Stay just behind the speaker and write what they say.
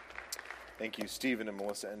Thank you, Stephen and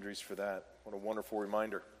Melissa Endries, for that. What a wonderful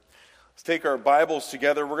reminder. Let's take our Bibles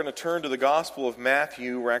together. We're going to turn to the Gospel of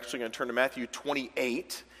Matthew. We're actually going to turn to Matthew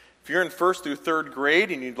 28. If you're in 1st through 3rd grade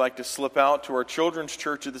and you'd like to slip out to our children's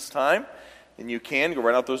church at this time, then you can. Go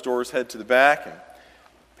right out those doors, head to the back, and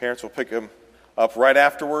parents will pick them up right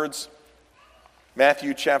afterwards.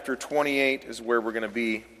 Matthew chapter 28 is where we're going to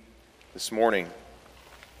be this morning.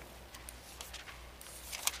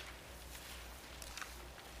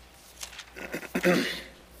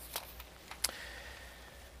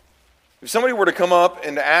 If somebody were to come up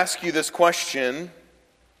and ask you this question,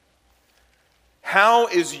 how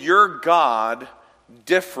is your God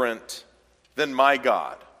different than my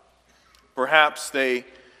God? Perhaps they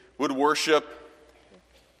would worship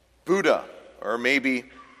Buddha or maybe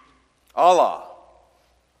Allah.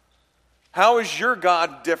 How is your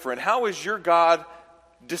God different? How is your God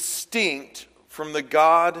distinct from the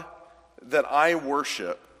God that I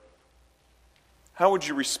worship? How would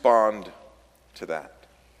you respond to that?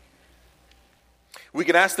 We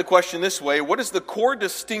can ask the question this way: what is the core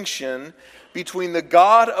distinction between the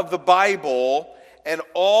God of the Bible and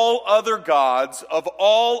all other gods of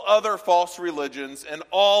all other false religions and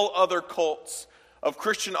all other cults of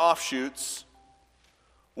Christian offshoots?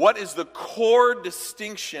 What is the core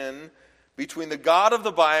distinction between the God of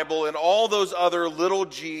the Bible and all those other little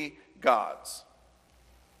g gods?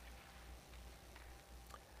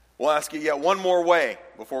 We'll ask it yet one more way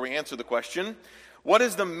before we answer the question. What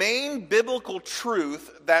is the main biblical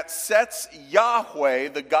truth that sets Yahweh,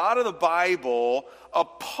 the God of the Bible,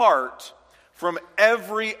 apart from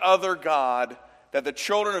every other God that the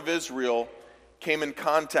children of Israel came in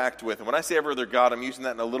contact with? And when I say every other God, I'm using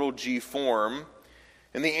that in a little g form.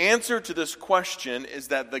 And the answer to this question is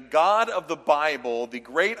that the God of the Bible, the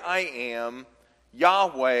great I am,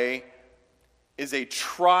 Yahweh, is a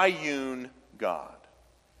triune God.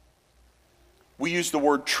 We use the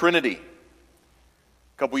word Trinity.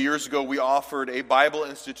 A couple years ago, we offered a Bible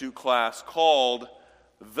Institute class called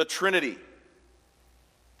The Trinity.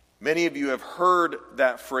 Many of you have heard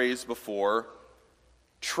that phrase before.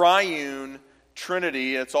 Triune,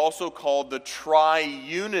 Trinity. It's also called the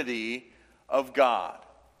Triunity of God.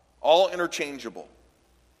 All interchangeable.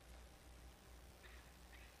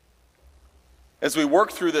 As we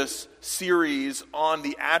work through this series on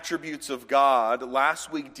the attributes of God,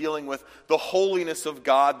 last week dealing with the holiness of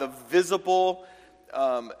God, the visible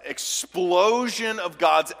explosion of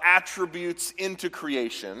God's attributes into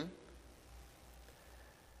creation,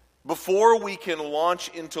 before we can launch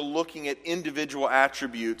into looking at individual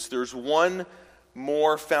attributes, there's one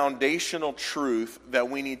more foundational truth that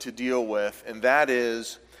we need to deal with, and that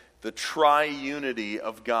is the triunity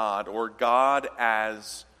of God, or God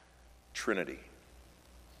as Trinity.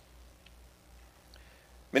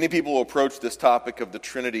 Many people approach this topic of the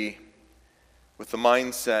Trinity with the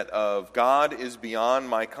mindset of God is beyond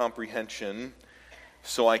my comprehension,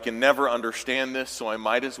 so I can never understand this, so I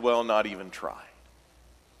might as well not even try.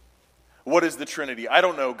 What is the Trinity? I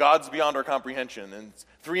don't know. God's beyond our comprehension, and it's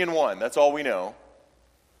 3 in 1. That's all we know.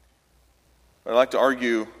 But I'd like to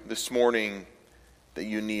argue this morning that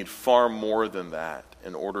you need far more than that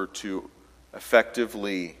in order to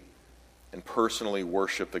effectively and personally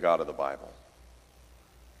worship the God of the Bible.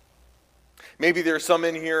 Maybe there are some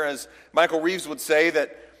in here, as Michael Reeves would say,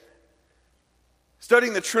 that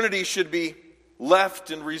studying the Trinity should be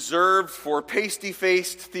left and reserved for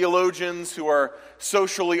pasty-faced theologians who are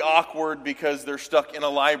socially awkward because they're stuck in a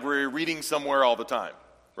library reading somewhere all the time,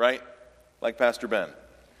 right? Like Pastor Ben.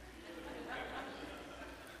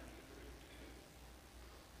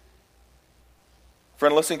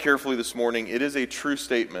 Friend, listen carefully this morning. It is a true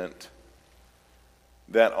statement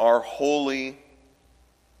that our holy,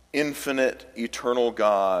 infinite, eternal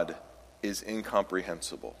God is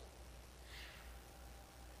incomprehensible.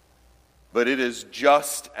 But it is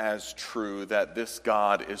just as true that this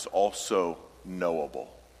God is also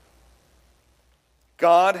knowable.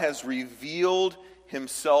 God has revealed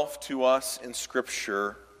himself to us in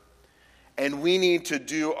Scripture, and we need to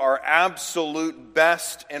do our absolute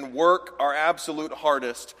best and work our absolute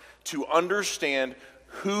hardest to understand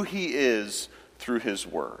who he is through his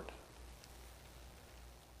word.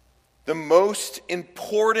 The most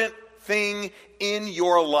important thing in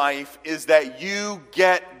your life is that you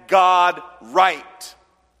get God right.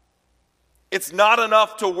 It's not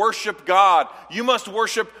enough to worship God. You must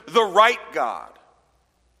worship the right God.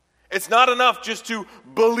 It's not enough just to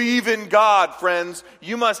believe in God, friends.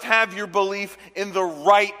 You must have your belief in the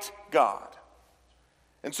right God.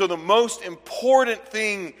 And so the most important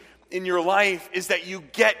thing in your life is that you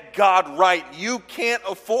get God right. You can't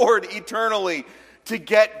afford eternally to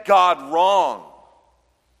get God wrong.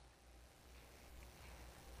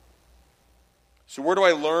 So where do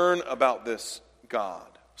I learn about this God?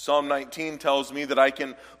 Psalm 19 tells me that I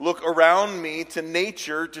can look around me to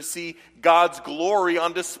nature to see God's glory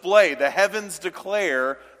on display. The heavens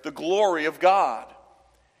declare the glory of God,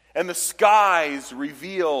 and the skies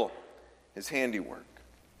reveal His handiwork.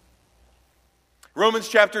 Romans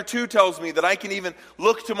chapter 2 tells me that I can even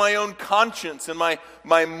look to my own conscience and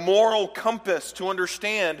my moral compass to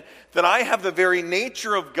understand that I have the very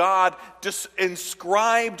nature of God just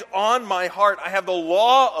inscribed on my heart. I have the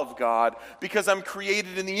law of God because I'm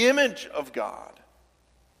created in the image of God.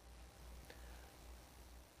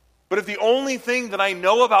 But if the only thing that I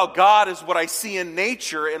know about God is what I see in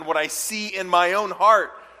nature and what I see in my own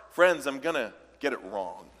heart, friends, I'm going to get it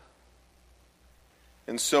wrong.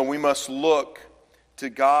 And so we must look to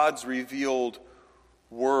God's revealed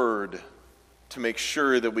word to make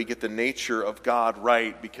sure that we get the nature of God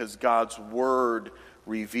right, because God's word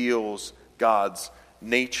reveals God's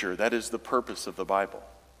nature. That is the purpose of the Bible.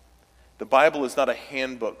 The Bible is not a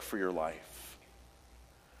handbook for your life.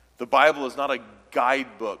 The Bible is not a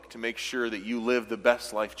guidebook to make sure that you live the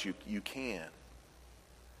best life you can.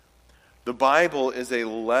 The Bible is a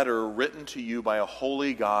letter written to you by a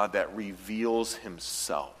holy God that reveals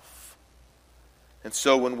Himself. And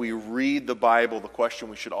so when we read the Bible, the question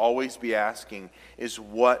we should always be asking is,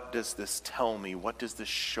 what does this tell me? What does this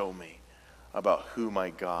show me about who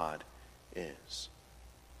my God is?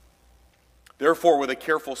 Therefore, with a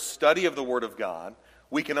careful study of the Word of God,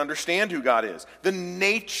 we can understand who God is, the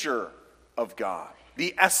nature of God,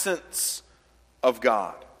 the essence of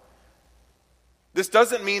God. This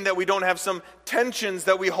doesn't mean that we don't have some tensions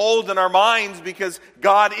that we hold in our minds because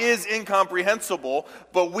God is incomprehensible,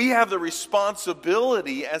 but we have the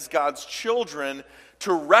responsibility as God's children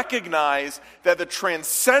to recognize that the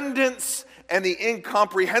transcendence and the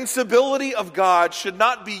incomprehensibility of God should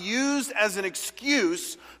not be used as an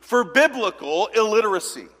excuse for biblical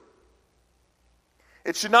illiteracy.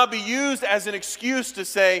 It should not be used as an excuse to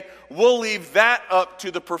say, we'll leave that up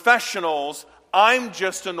to the professionals, I'm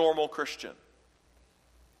just a normal Christian.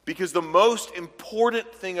 Because the most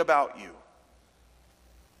important thing about you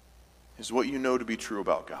is what you know to be true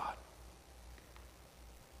about God.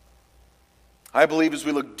 I believe as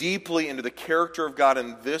we look deeply into the character of God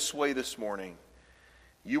in this way this morning,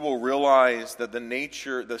 you will realize that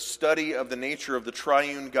the study of the nature of the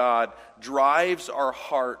triune God drives our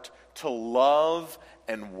heart to love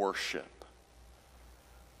and worship.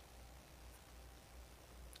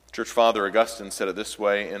 Church Father Augustine said it this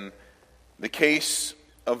way: in the case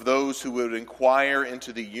of those who would inquire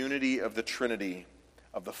into the unity of the Trinity,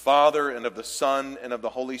 of the Father and of the Son and of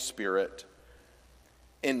the Holy Spirit,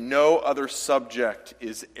 in no other subject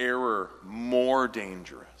is error more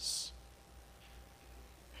dangerous,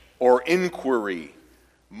 or inquiry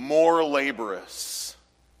more laborious,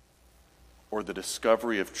 or the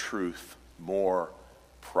discovery of truth more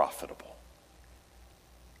profitable.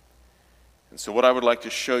 And so what I would like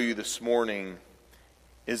to show you this morning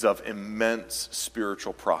is of immense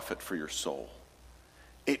spiritual profit for your soul.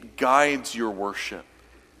 It guides your worship.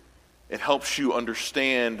 It helps you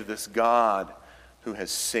understand this God who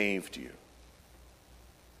has saved you.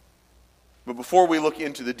 But before we look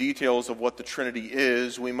into the details of what the Trinity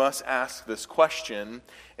is, we must ask this question,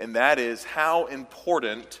 and that is, how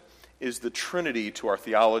important is the Trinity to our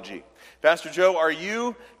theology? Pastor Joe, are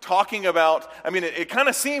you talking about, it kind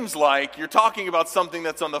of seems like you're talking about something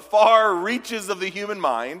that's on the far reaches of the human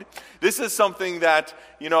mind. This is something that,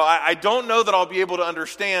 I don't know that I'll be able to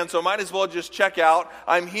understand, so I might as well just check out.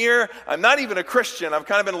 I'm here. I'm not even a Christian. I've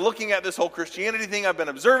kind of been looking at this whole Christianity thing. I've been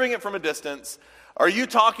observing it from a distance. Are you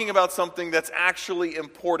talking about something that's actually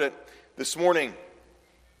important this morning?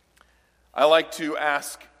 I like to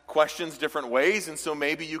ask questions different ways, and so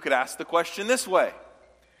maybe you could ask the question this way: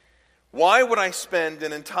 why would I spend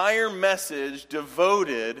an entire message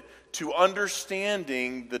devoted to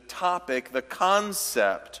understanding the topic, the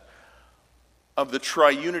concept of the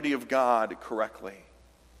triunity of God correctly?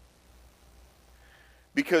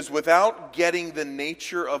 Because without getting the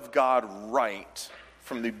nature of God right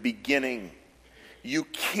from the beginning, you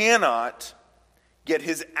cannot get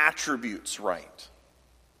His attributes right.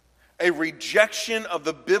 A rejection of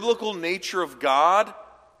the biblical nature of God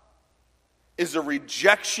is a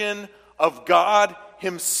rejection of God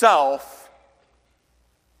Himself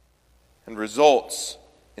and results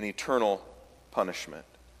in eternal punishment.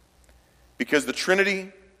 Because the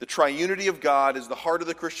Trinity, the triunity of God, is the heart of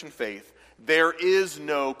the Christian faith. There is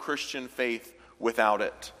no Christian faith without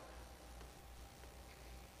it.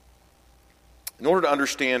 In order to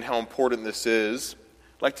understand how important this is,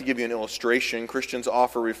 I'd like to give you an illustration. Christians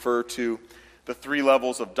often refer to the 3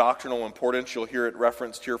 levels of doctrinal importance. You'll hear it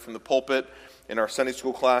referenced here from the pulpit in our Sunday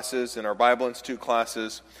school classes, in our Bible Institute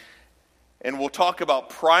classes. And we'll talk about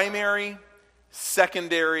primary,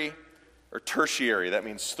 secondary, or tertiary. That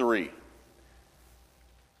means 3.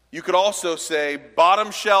 You could also say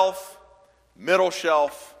bottom shelf, middle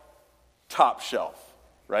shelf, top shelf,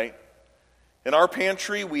 right? In our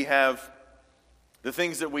pantry, we have the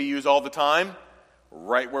things that we use all the time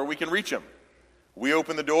right where we can reach them. We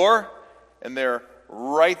open the door, and they're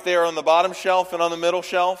right there on the bottom shelf and on the middle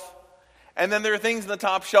shelf. And then there are things in the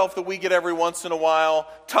top shelf that we get every once in a while,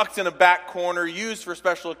 tucked in a back corner, used for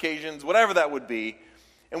special occasions, whatever that would be.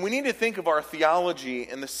 And we need to think of our theology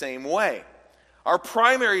in the same way. Our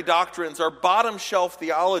primary doctrines, our bottom shelf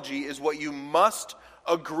theology, is what you must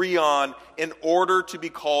agree on in order to be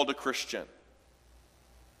called a Christian.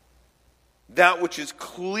 That which is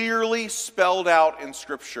clearly spelled out in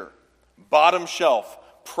Scripture. Bottom shelf,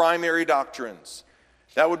 primary doctrines.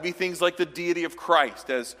 That would be things like the deity of Christ,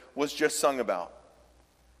 as was just sung about.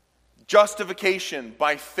 Justification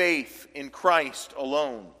by faith in Christ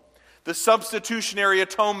alone. The substitutionary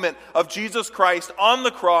atonement of Jesus Christ on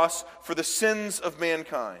the cross for the sins of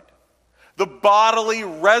mankind. The bodily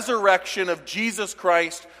resurrection of Jesus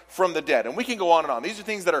Christ from the dead. And we can go on and on. These are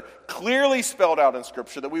things that are clearly spelled out in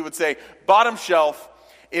Scripture that we would say, bottom shelf,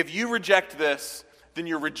 if you reject this, then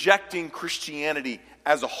you're rejecting Christianity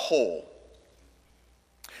as a whole.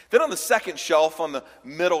 Then on the second shelf, on the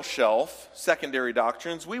middle shelf, secondary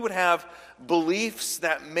doctrines, we would have beliefs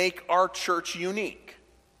that make our church unique.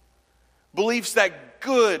 Beliefs that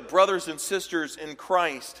good brothers and sisters in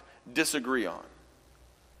Christ disagree on.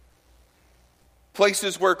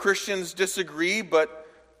 Places where Christians disagree, but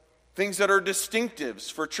things that are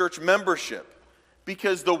distinctives for church membership.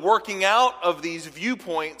 Because the working out of these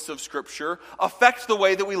viewpoints of Scripture affects the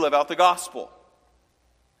way that we live out the gospel.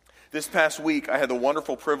 This past week, I had the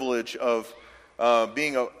wonderful privilege of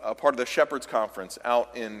being a part of the Shepherds Conference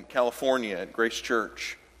out in California at Grace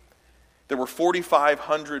Church. There were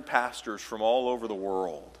 4,500 pastors from all over the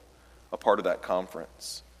world a part of that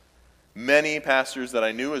conference. Many pastors that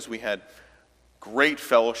I knew, as we had great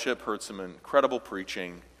fellowship, heard some incredible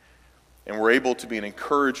preaching, and were able to be an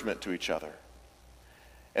encouragement to each other.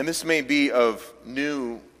 And this may be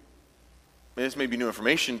new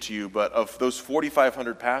information to you, but of those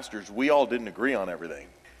 4,500 pastors, we all didn't agree on everything.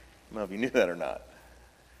 I don't know if you knew that or not.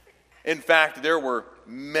 In fact, there were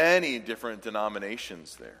many different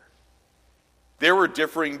denominations there. There were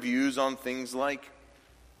differing views on things like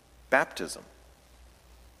baptism.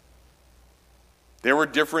 There were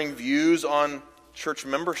differing views on church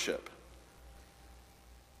membership.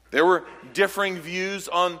 There were differing views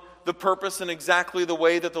on the purpose and exactly the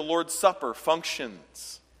way that the Lord's Supper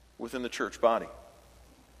functions within the church body.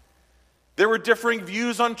 There were differing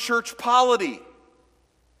views on church polity,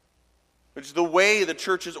 which is the way the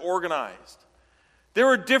church is organized. There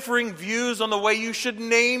were differing views on the way you should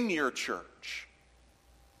name your church.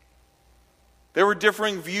 There were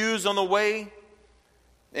differing views on the way,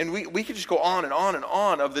 and we could just go on and on and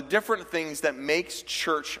on, of the different things that makes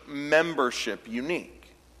church membership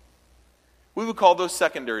unique. We would call those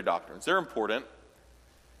secondary doctrines. They're important,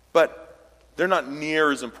 but they're not near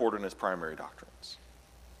as important as primary doctrines.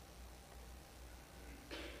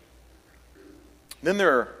 Then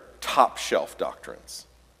there are top shelf doctrines,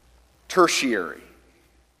 tertiary,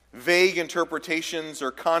 vague interpretations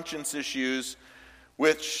or conscience issues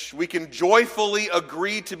which we can joyfully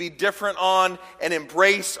agree to be different on and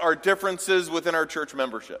embrace our differences within our church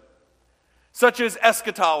membership. Such as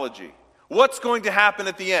eschatology. What's going to happen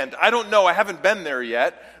at the end? I don't know. I haven't been there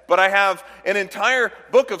yet. But I have an entire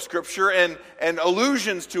book of Scripture and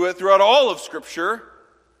allusions to it throughout all of Scripture.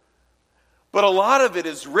 But a lot of it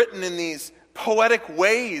is written in these poetic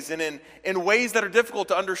ways and in ways that are difficult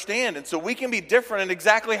to understand. And so we can be different in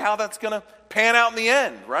exactly how that's going to pan out in the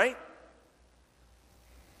end, right?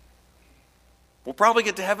 We'll probably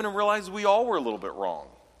get to heaven and realize we all were a little bit wrong.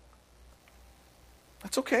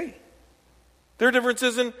 That's okay. There are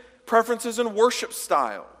differences in preferences in worship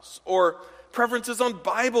styles, or preferences on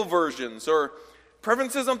Bible versions, or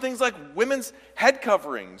preferences on things like women's head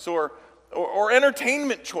coverings, or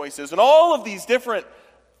entertainment choices, and all of these different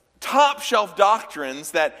top shelf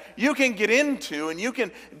doctrines that you can get into and you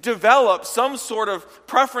can develop some sort of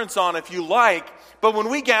preference on if you like. But when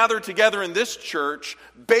we gather together in this church,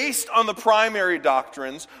 based on the primary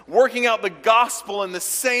doctrines, working out the gospel in the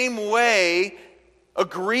same way,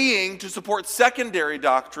 agreeing to support secondary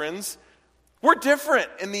doctrines, we're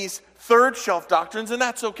different in these third shelf doctrines, and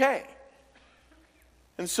that's okay.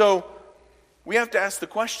 And so we have to ask the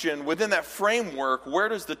question, within that framework, where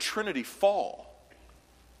does the Trinity fall?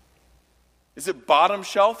 Is it bottom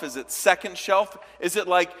shelf? Is it second shelf? Is it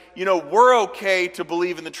like, we're okay to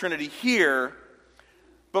believe in the Trinity here,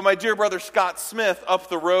 but my dear brother Scott Smith up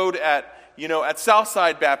the road at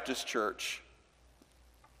Southside Baptist Church,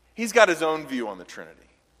 he's got his own view on the Trinity.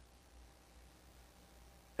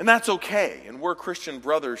 And that's okay. And we're Christian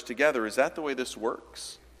brothers together. Is that the way this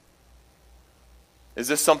works? Is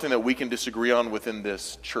this something that we can disagree on within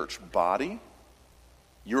this church body?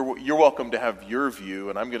 You're welcome to have your view,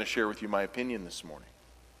 and I'm going to share with you my opinion this morning.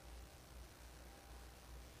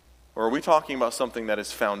 Or are we talking about something that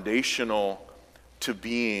is foundational to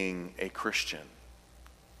being a Christian?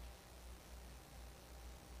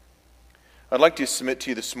 I'd like to submit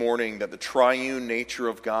to you this morning that the triune nature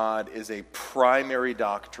of God is a primary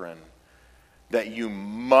doctrine that you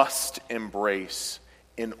must embrace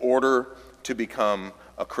in order to become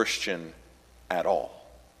a Christian at all.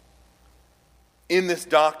 In this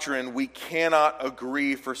doctrine, we cannot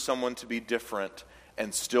agree for someone to be different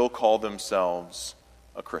and still call themselves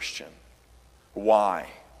a Christian. Why?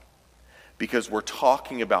 Because we're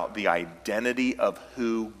talking about the identity of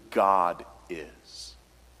who God is.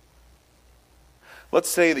 Let's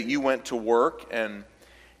say that you went to work and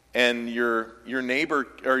your neighbor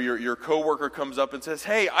or your coworker comes up and says,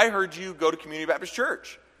 "Hey, I heard you go to Community Baptist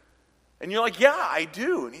Church." And you're like, "Yeah, I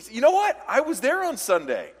do." And he says, "You know what? I was there on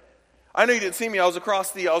Sunday. I know you didn't see me. I was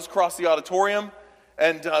across the auditorium,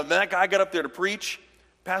 and that guy got up there to preach.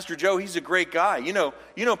 Pastor Joe, he's a great guy. You know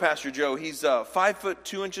Pastor Joe. He's 5 foot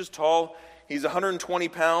 2 inches tall. He's 120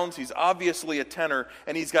 pounds. He's obviously a tenor,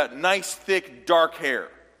 and he's got nice, thick, dark hair."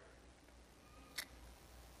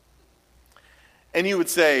 And you would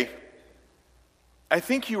say, "I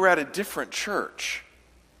think you were at a different church.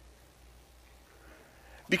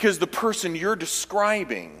 Because the person you're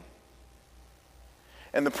describing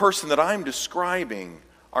and the person that I'm describing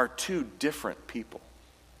are two different people."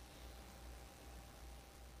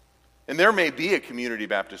 And there may be a Community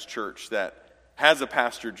Baptist Church that has a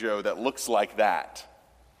Pastor Joe that looks like that.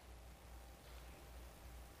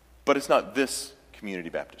 But it's not this Community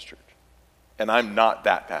Baptist Church. And I'm not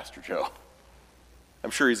that Pastor Joe.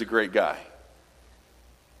 I'm sure he's a great guy.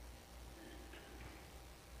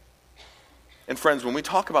 And friends, when we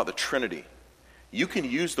talk about the Trinity, you can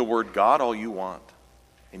use the word God all you want.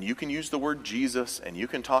 And you can use the word Jesus, and you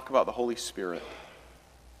can talk about the Holy Spirit.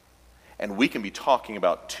 And we can be talking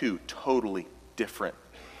about two totally different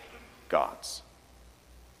gods.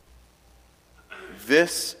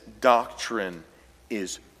 This doctrine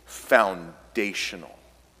is foundational.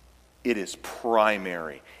 It is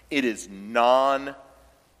primary. It is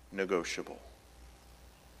non-negotiable.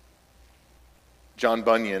 John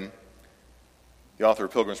Bunyan, the author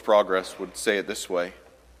of Pilgrim's Progress, would say it this way: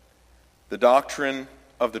 "The doctrine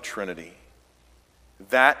of the Trinity,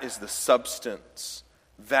 that is the substance,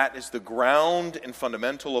 that is the ground and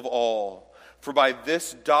fundamental of all. For by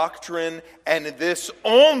this doctrine and this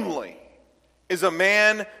only is a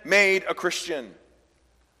man made a Christian.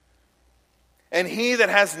 And he that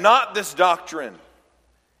has not this doctrine,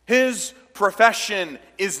 his profession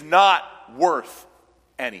is not worth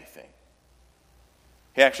anything."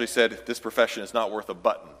 He actually said this profession is not worth a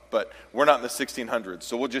button, but we're not in the 1600s,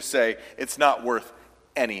 so we'll just say it's not worth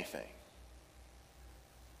anything.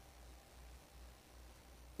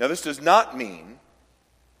 Now, this does not mean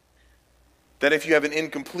that if you have an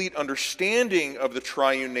incomplete understanding of the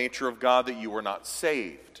triune nature of God that you are not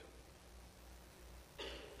saved.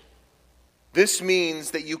 This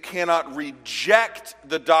means that you cannot reject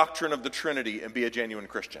the doctrine of the Trinity and be a genuine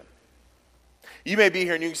Christian. You may be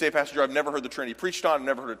here and you can say, "Pastor Joe, I've never heard the Trinity preached on, I've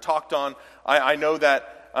never heard it talked on. I know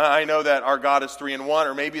that our God is 3 in 1,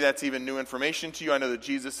 or maybe that's even new information to you. I know that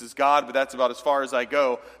Jesus is God, but that's about as far as I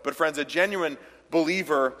go." But friends, a genuine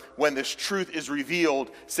believer, when this truth is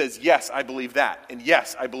revealed, says, "Yes, I believe that, and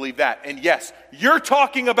yes, I believe that, and yes, you're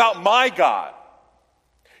talking about my God.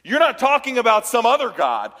 You're not talking about some other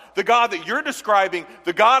God. The God that you're describing,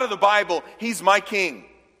 the God of the Bible, he's my King.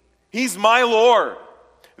 He's my Lord.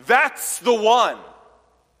 That's the one."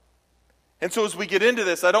 And so as we get into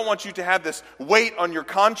this, I don't want you to have this weight on your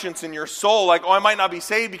conscience and your soul, like, "Oh, I might not be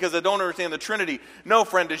saved because I don't understand the Trinity." No,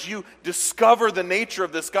 friend, as you discover the nature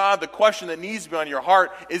of this God, the question that needs to be on your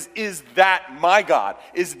heart is that my God?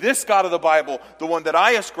 Is this God of the Bible the one that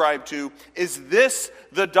I ascribe to? Is this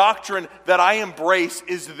the doctrine that I embrace?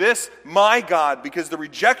 Is this my God? Because the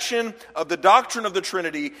rejection of the doctrine of the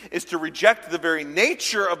Trinity is to reject the very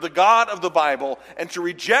nature of the God of the Bible, and to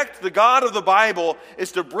reject the God of the Bible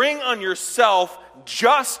is to bring on yourself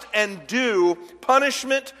just and due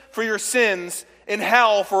punishment for your sins in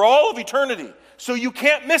hell for all of eternity. So you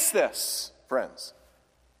can't miss this, friends.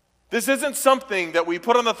 This isn't something that we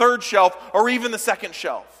put on the third shelf or even the second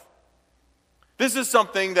shelf. This is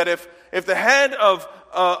something that if the head of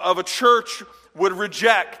a church would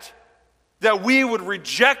reject, that we would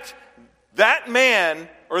reject that man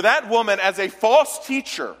or that woman as a false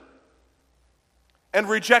teacher and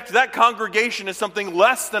reject that congregation as something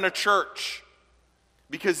less than a church,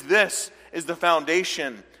 because this is the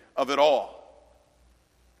foundation of it all.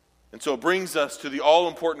 And so it brings us to the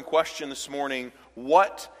all-important question this morning: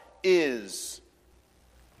 what is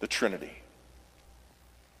the Trinity?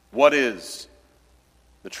 What is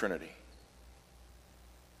the Trinity?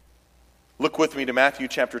 Look with me to Matthew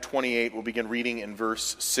chapter 28. We'll begin reading in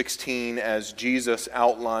verse 16 as Jesus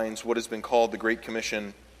outlines what has been called the Great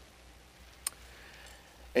Commission.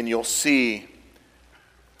 And you'll see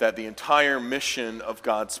that the entire mission of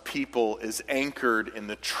God's people is anchored in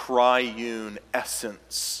the triune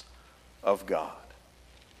essence of God.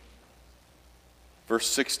 Verse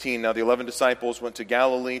 16, now the 11 disciples went to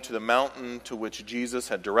Galilee, to the mountain to which Jesus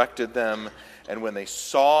had directed them, and when they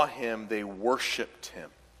saw him, they worshipped him,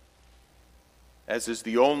 as is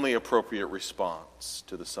the only appropriate response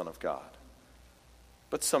to the Son of God.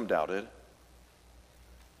 But some doubted.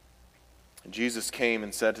 And Jesus came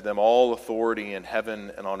and said to them, all authority in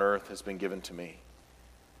heaven and on earth has been given to me.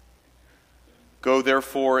 Go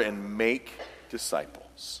therefore and make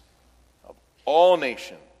disciples of all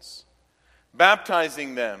nations,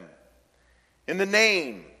 baptizing them in the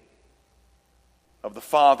name of the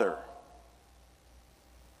Father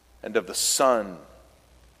and of the Son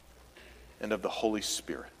and of the Holy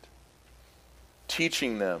Spirit,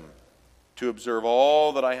 teaching them to observe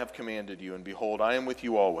all that I have commanded you, and behold, I am with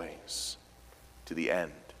you always to the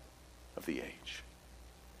end of the age.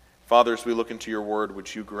 Father, as we look into your word,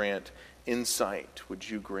 would you grant insight? Would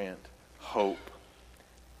you grant hope?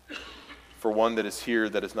 For one that is here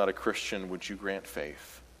that is not a Christian, would you grant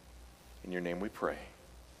faith? In your name we pray.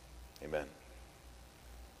 Amen.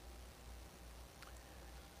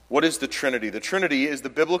 What is the Trinity? The Trinity is the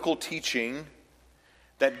biblical teaching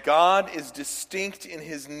that God is distinct in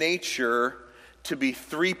his nature to be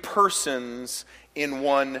three persons in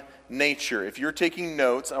one nature. If you're taking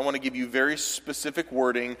notes, I want to give you very specific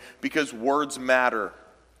wording because words matter.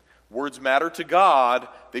 Words matter to God,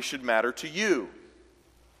 they should matter to you.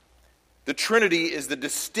 The Trinity is the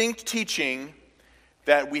distinct teaching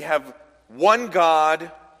that we have one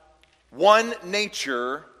God, one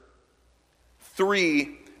nature,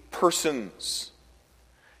 three persons.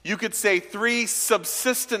 You could say three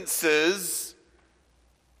subsistences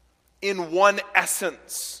in one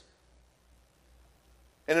essence.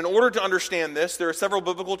 And in order to understand this, there are several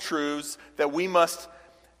biblical truths that we must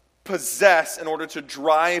possess in order to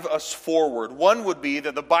drive us forward. One would be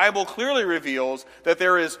that the Bible clearly reveals that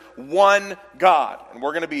there is one God. And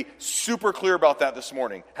we're going to be super clear about that this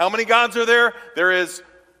morning. How many gods are there? There is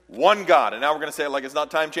one God. And now we're going to say it like it's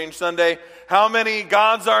not Time Change Sunday. How many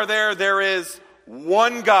gods are there? There is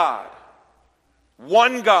one God.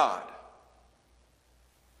 One God.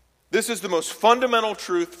 This is the most fundamental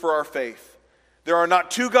truth for our faith. There are not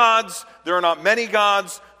two gods. There are not many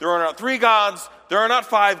gods. There are not three gods. There are not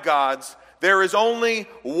five gods. There is only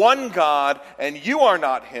one God, and you are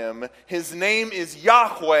not him. His name is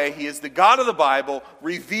Yahweh. He is the God of the Bible,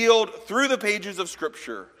 revealed through the pages of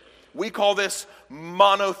Scripture. We call this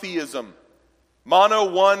monotheism.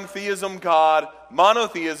 Mono, one, theism, God.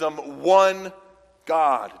 Monotheism, one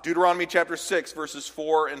God. Deuteronomy chapter 6, verses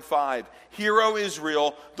 4 and 5. Hear, O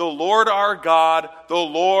Israel, the Lord our God, the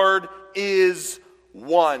Lord is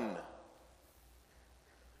one.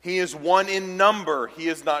 He is one in number. He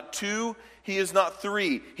is not two. He is not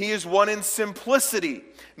three. He is one in simplicity,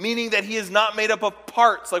 meaning that he is not made up of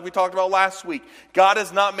parts like we talked about last week. God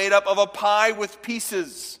is not made up of a pie with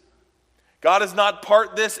pieces. God is not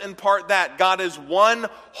part this and part that. God is one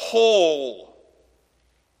whole.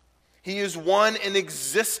 He is one in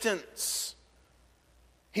existence.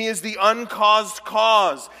 He is the uncaused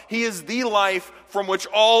cause. He is the life from which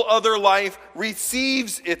all other life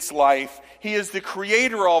receives its life. He is the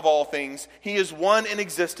creator of all things. He is one in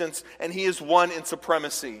existence, and he is one in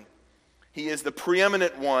supremacy. He is the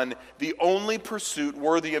preeminent one, the only pursuit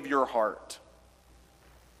worthy of your heart.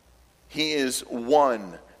 He is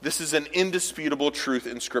one. This is an indisputable truth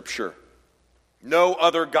in Scripture. No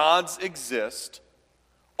other gods exist.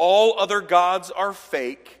 All other gods are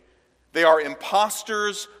fake. They are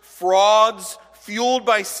imposters, frauds, fueled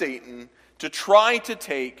by Satan to try to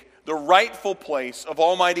take the rightful place of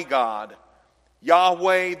Almighty God,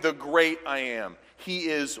 Yahweh, the great I am. He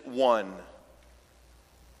is one.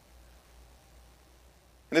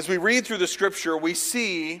 And as we read through the Scripture, we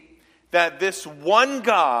see that this one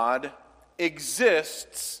God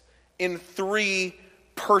exists in three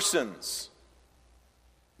persons.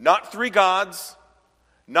 Not three gods,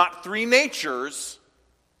 not three natures,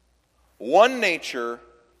 one nature,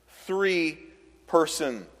 three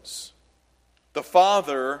persons. The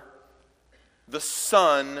Father, the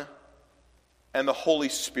Son, and the Holy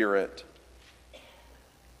Spirit.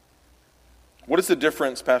 What is the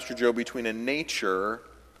difference, Pastor Joe, between a nature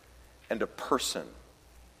and a person?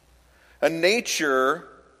 A nature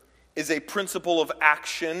is a principle of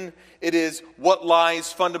action. It is what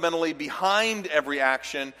lies fundamentally behind every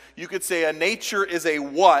action. You could say a nature is a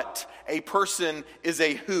what, a person is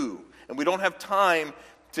a who. And we don't have time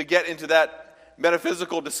to get into that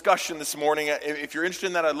metaphysical discussion this morning. If you're interested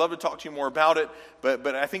in that, I'd love to talk to you more about it.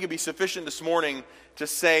 But I think it'd be sufficient this morning to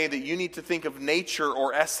say that you need to think of nature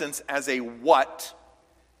or essence as a what,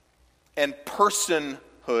 and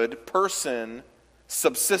personhood, person,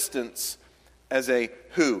 subsistence, as a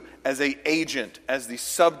who, as a agent, as the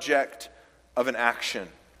subject of an action.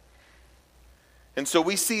 And so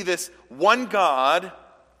we see this one God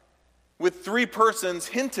with three persons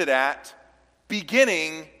hinted at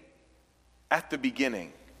beginning at the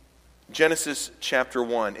beginning. Genesis chapter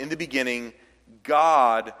 1. In the beginning,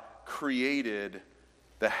 God created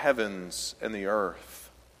the heavens and the earth.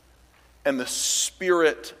 And the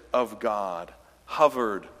Spirit of God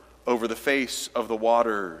hovered over the face of the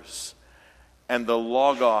waters. And the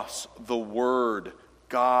Logos, the Word,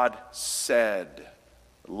 God said,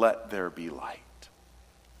 "Let there be light."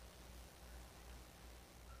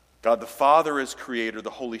 God the Father as creator, the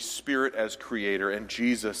Holy Spirit as creator, and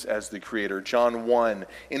Jesus as the creator. John 1,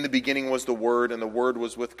 in the beginning was the Word, and the Word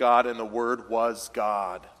was with God, and the Word was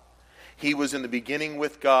God. He was in the beginning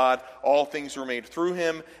with God. All things were made through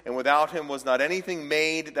him, and without him was not anything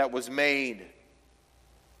made that was made.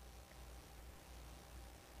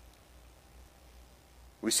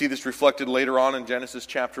 We see this reflected later on in Genesis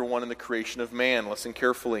chapter 1 in the creation of man. Listen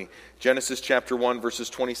carefully. Genesis chapter 1,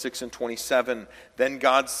 verses 26 and 27. Then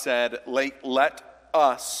God said, "Let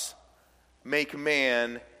us make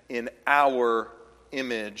man in our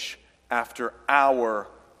image, after our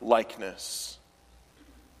likeness."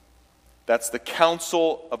 That's the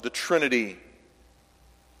counsel of the Trinity.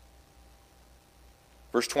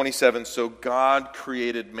 Verse 27, so God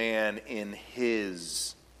created man in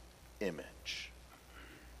his image.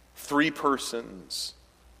 Three persons,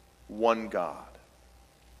 one God.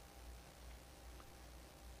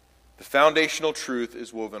 The foundational truth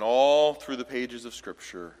is woven all through the pages of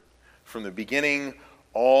Scripture, from the beginning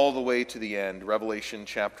all the way to the end. Revelation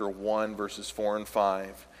chapter 1, verses 4 and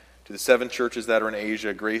 5. To the seven churches that are in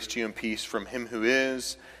Asia, grace to you and peace from him who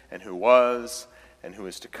is, and who was, and who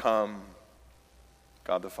is to come,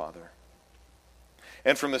 God the Father.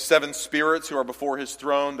 And from the seven spirits who are before his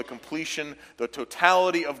throne, the completion, the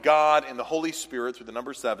totality of God in the Holy Spirit through the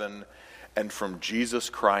number 7, and from Jesus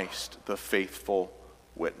Christ, the faithful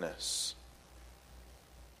witness.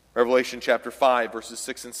 Revelation chapter 5, verses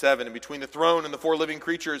 6 and 7. And between the throne and the four living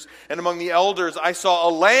creatures, and among the elders, I saw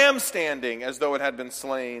a lamb standing as though it had been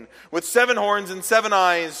slain, with 7 horns and 7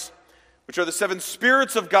 eyes, which are the 7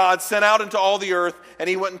 spirits of God sent out into all the earth. And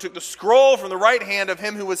he went and took the scroll from the right hand of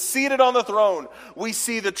him who was seated on the throne. We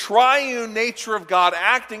see the triune nature of God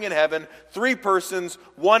acting in heaven. 3 persons,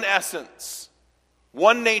 1 essence,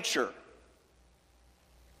 1 nature.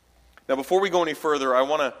 Now, before we go any further, I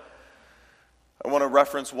want to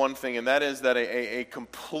reference one thing, and that is that a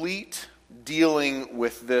complete dealing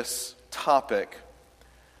with this topic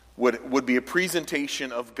would be a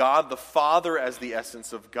presentation of God the Father as the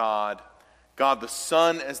essence of God, God the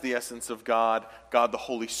Son as the essence of God, God the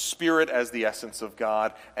Holy Spirit as the essence of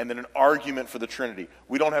God, and then an argument for the Trinity.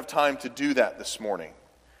 We don't have time to do that this morning.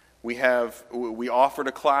 We offered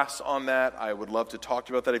a class on that. I would love to talk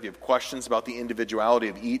to you about that if you have questions about the individuality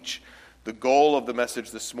of each. The goal of the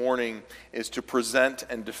message this morning is to present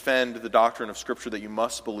and defend the doctrine of Scripture that you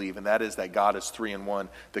must believe, and that is that God is 3 in 1,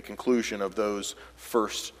 the conclusion of those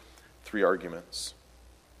first 3 arguments.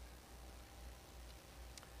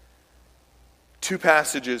 2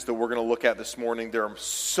 passages that we're going to look at this morning. There are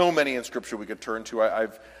so many in Scripture we could turn to.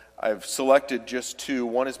 I've selected just 2.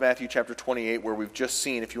 One is Matthew chapter 28, where we've just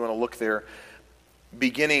seen, if you want to look there,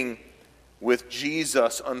 beginning with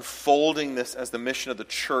Jesus unfolding this as the mission of the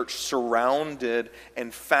church, surrounded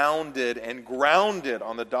and founded and grounded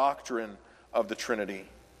on the doctrine of the Trinity.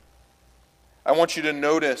 I want you to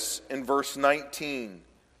notice in verse 19,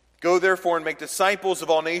 "Go therefore and make disciples of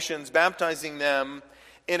all nations, baptizing them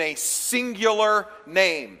in a singular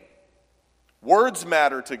name." Words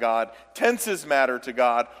matter to God. Tenses matter to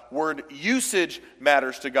God. Word usage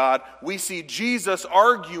matters to God. We see Jesus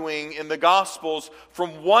arguing in the Gospels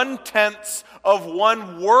from 1/10 of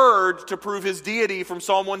one word to prove his deity from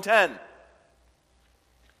Psalm 110.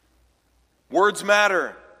 Words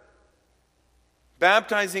matter.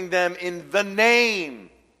 Baptizing them in the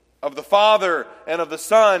name of the Father and of the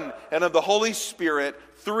Son and of the Holy Spirit,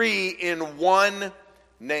 three in one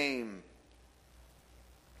name.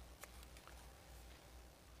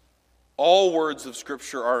 All words of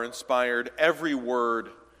Scripture are inspired, every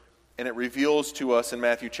word, and it reveals to us in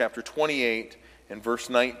Matthew chapter 28 and verse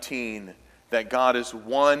 19 that God is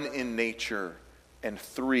one in nature and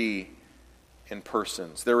three in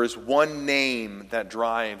persons. There is one name that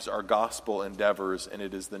drives our gospel endeavors, and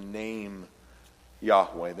it is the name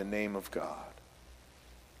Yahweh, the name of God.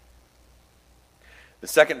 The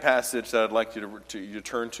second passage that I'd like you to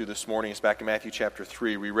turn to this morning is back in Matthew chapter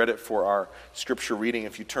 3. We read it for our scripture reading.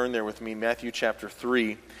 If you turn there with me, Matthew chapter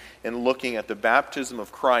 3, and looking at the baptism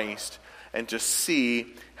of Christ and to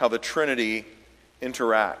see how the Trinity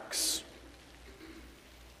interacts.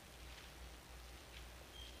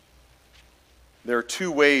 There are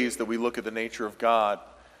two ways that we look at the nature of God.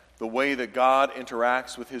 The way that God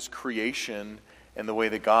interacts with his creation and the way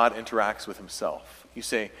that God interacts with himself. You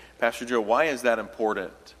say, Pastor Joe, why is that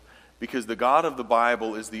important? Because the God of the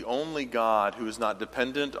Bible is the only God who is not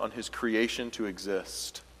dependent on his creation to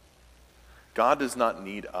exist. God does not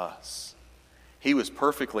need us. He was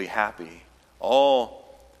perfectly happy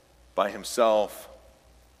all by himself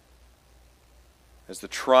as the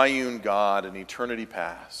triune God in eternity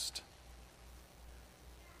past,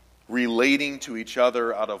 relating to each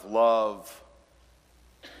other out of love.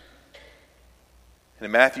 And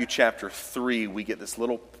in Matthew chapter 3, we get this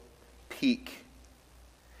little peek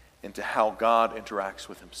into how God interacts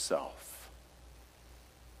with himself.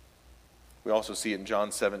 We also see it in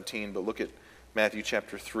John 17, but look at Matthew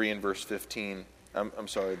chapter 3 and verse 15. I'm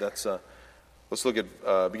sorry, let's look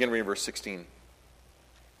at, begin reading verse 16.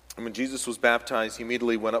 And when Jesus was baptized, he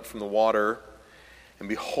immediately went up from the water, and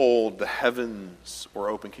behold, the heavens were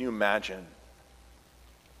open. Can you imagine?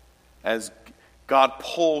 As God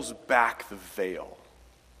pulls back the veil.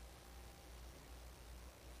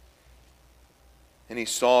 And he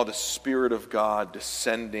saw the Spirit of God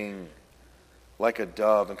descending like a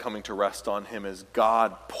dove and coming to rest on him as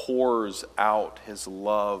God pours out his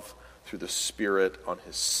love through the Spirit on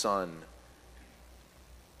his Son.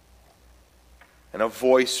 And a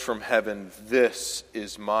voice from heaven, "This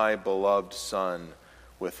is my beloved Son,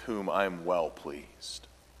 with whom I am well pleased."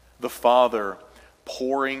 The Father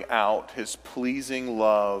pouring out his pleasing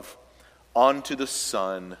love onto the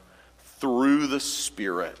Son through the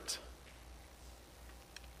Spirit,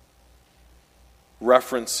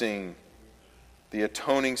 referencing the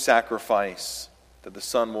atoning sacrifice that the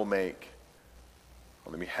Son will make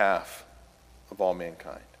on the behalf of all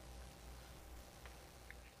mankind.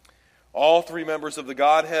 All three members of the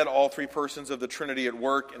Godhead, all three persons of the Trinity at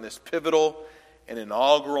work in this pivotal and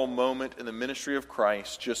inaugural moment in the ministry of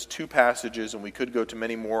Christ. Just two passages, and we could go to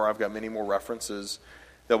many more. I've got many more references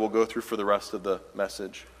that we'll go through for the rest of the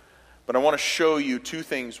message. But I want to show you two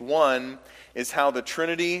things. One is how the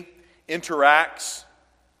Trinity interacts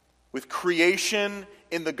with creation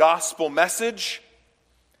in the gospel message,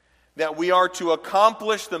 that we are to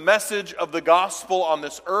accomplish the message of the gospel on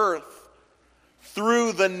this earth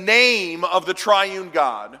through the name of the triune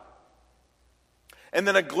God. And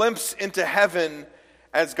then a glimpse into heaven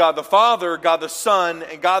as God the Father, God the Son,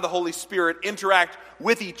 and God the Holy Spirit interact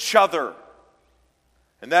with each other.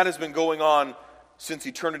 And that has been going on since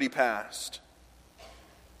eternity past.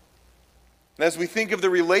 And as we think of the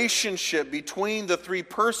relationship between the three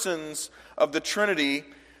persons of the Trinity,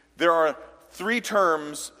 there are three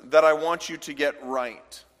terms that I want you to get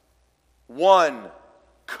right. One,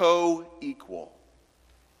 co-equal.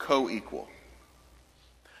 Co-equal.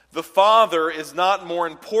 The Father is not more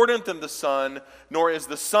important than the Son, nor is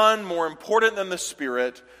the Son more important than the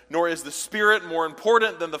Spirit, nor is the Spirit more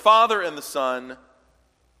important than the Father and the Son.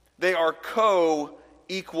 They are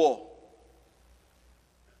co-equal.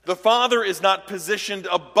 The Father is not positioned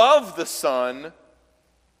above the Son,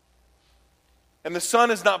 and the Son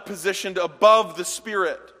is not positioned above the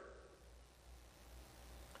Spirit.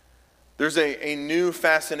 There's a new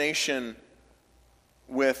fascination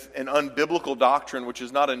with an unbiblical doctrine, which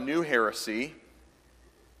is not a new heresy,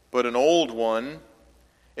 but an old one.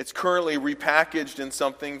 It's currently repackaged in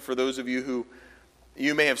something, for those of you who,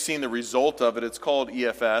 you may have seen the result of it. It's called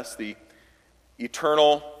EFS, the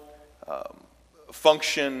Eternal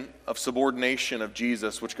Function of Subordination of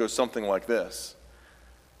Jesus, which goes something like this.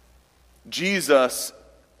 Jesus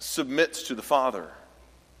submits to the Father,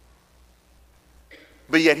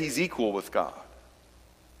 but yet he's equal with God.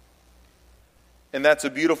 And that's a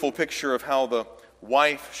beautiful picture of how the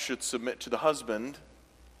wife should submit to the husband,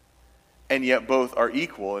 and yet both are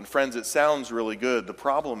equal. And friends, it sounds really good. The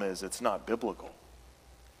problem is it's not biblical.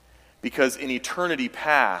 Because in eternity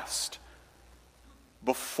past,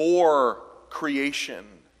 before creation,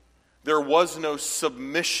 there was no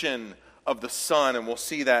submission of the Son, and we'll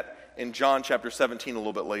see that in John chapter 17 a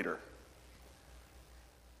little bit later.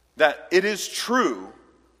 That it is true,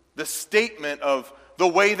 the statement of the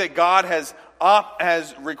way that God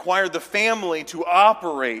has required the family to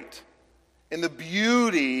operate in the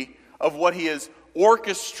beauty of what he has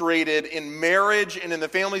orchestrated in marriage and in the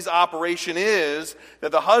family's operation is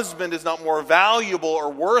that the husband is not more valuable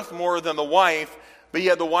or worth more than the wife, but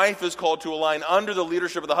yet the wife is called to align under the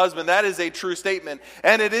leadership of the husband. That is a true statement.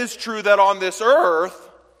 And it is true that on this earth,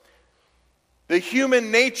 the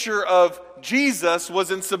human nature of Jesus was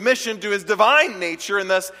in submission to his divine nature and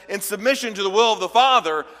thus in submission to the will of the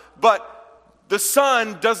Father, but the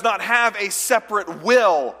Son does not have a separate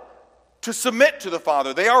will to submit to the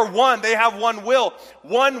Father. They are one. They have one will.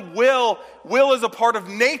 One will. Will is a part of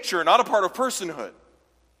nature, not a part of personhood.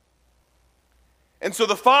 And so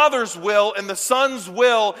the Father's will and the Son's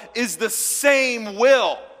will is the same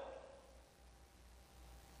will.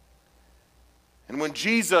 And when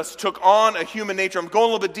Jesus took on a human nature, I'm going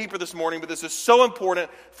a little bit deeper this morning, but this is so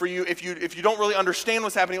important for you. If you don't really understand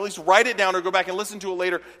what's happening, at least write it down or go back and listen to it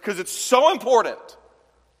later, because it's so important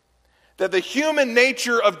that the human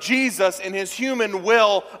nature of Jesus and his human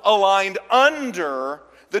will aligned under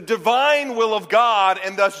the divine will of God,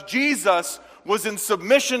 and thus Jesus was in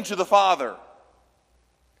submission to the Father.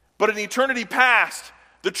 But in eternity past,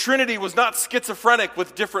 the Trinity was not schizophrenic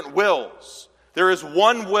with different wills. There is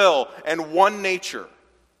one will and one nature.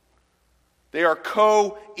 They are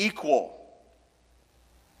co-equal.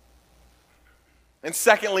 And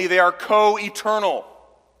secondly, they are co-eternal.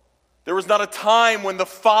 There was not a time when the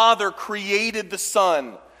Father created the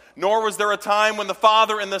Son, nor was there a time when the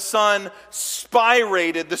Father and the Son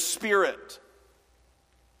spirated the Spirit.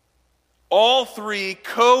 All three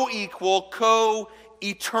co-equal,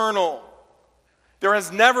 co-eternal. There has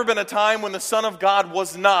never been a time when the Son of God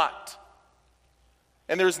was not.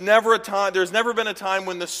 And there's never been a time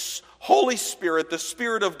when the Holy Spirit, the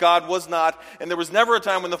Spirit of God, was not. And there was never a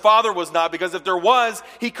time when the Father was not, because if there was,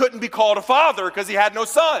 he couldn't be called a father because he had no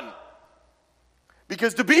son.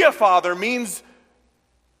 Because to be a father means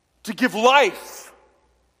to give life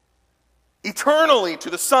eternally to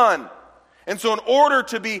the Son. And so in order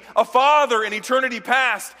to be a father in eternity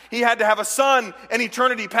past, he had to have a son in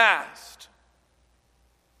eternity past.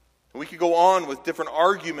 We could go on with different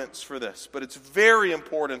arguments for this, but it's very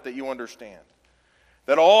important that you understand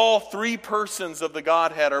that all three persons of the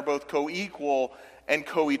Godhead are both co-equal and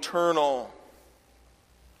co-eternal.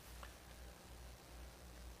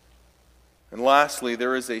 And lastly,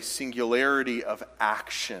 there is a singularity of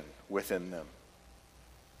action within them.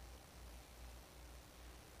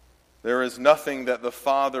 There is nothing that the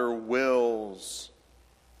Father wills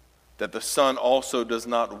that the Son also does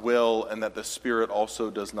not will, and that the Spirit also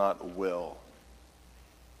does not will.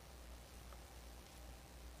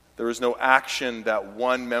 There is no action that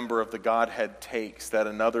one member of the Godhead takes that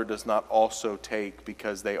another does not also take,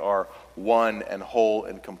 because they are one and whole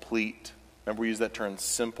and complete. Remember, we use that term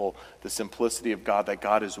simple, the simplicity of God, that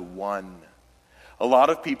God is one. A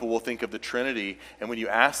lot of people will think of the Trinity, and when you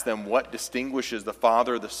ask them what distinguishes the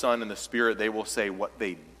Father, the Son, and the Spirit, they will say what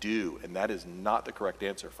they do, and that is not the correct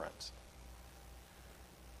answer, friends.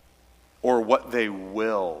 Or what they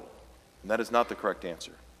will, and that is not the correct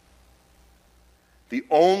answer. The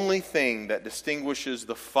only thing that distinguishes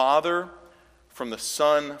the Father from the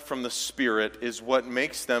Son from the Spirit is what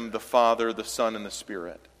makes them the Father, the Son, and the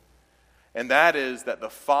Spirit. And that is that the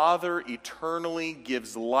Father eternally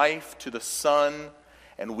gives life to the Son,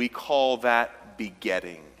 and we call that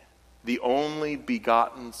begetting. The only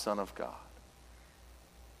begotten Son of God.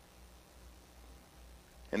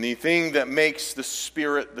 And the thing that makes the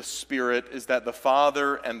Spirit is that the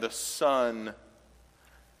Father and the Son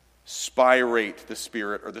spirate the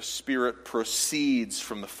Spirit, or the Spirit proceeds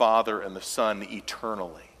from the Father and the Son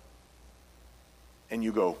eternally. And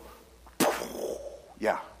you go,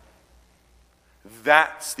 yeah.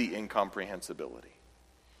 That's the incomprehensibility.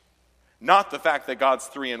 Not the fact that God's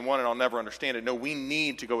three in one and I'll never understand it. No, we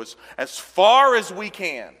need to go as far as we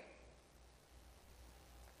can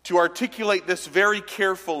to articulate this very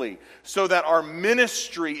carefully so that our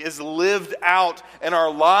ministry is lived out and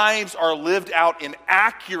our lives are lived out in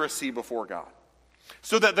accuracy before God.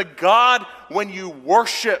 So that the God, when you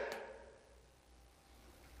worship,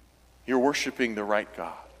 you're worshiping the right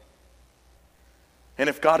God. And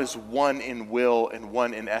if God is one in will and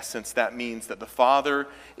one in essence, that means that the Father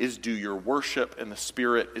is due your worship, and the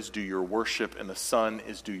Spirit is due your worship, and the Son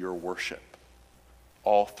is due your worship.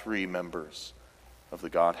 All three members of the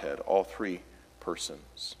Godhead, all three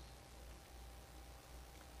persons.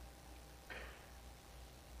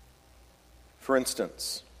 For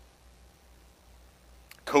instance,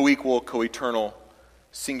 co-equal, co-eternal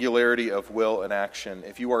singularity of will and action.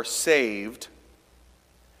 If you are saved,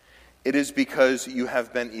 it is because you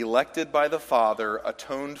have been elected by the Father,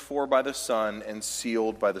 atoned for by the Son, and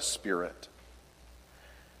sealed by the Spirit.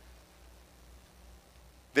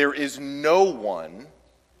 There is no one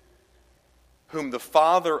whom the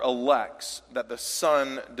Father elects that the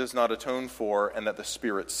Son does not atone for and that the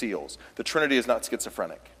Spirit seals. The Trinity is not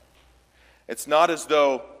schizophrenic. It's not as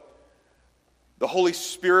though the Holy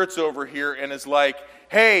Spirit's over here and is like,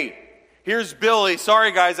 hey, here's Billy.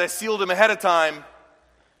 Sorry, guys, I sealed him ahead of time.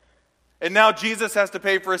 And now Jesus has to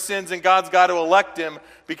pay for his sins, and God's got to elect him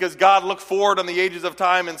because God looked forward on the ages of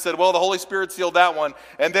time and said, well, the Holy Spirit sealed that one.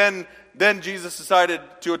 And then Jesus decided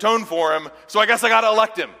to atone for him, so I guess I got to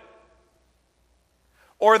elect him.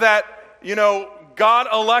 Or that, God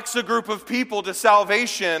elects a group of people to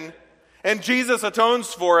salvation, and Jesus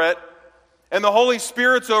atones for it, and the Holy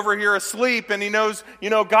Spirit's over here asleep, and he knows,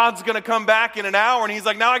 God's going to come back in an hour, and he's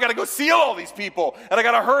like, now I got to go seal all these people, and I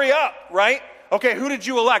got to hurry up, right? Okay, who did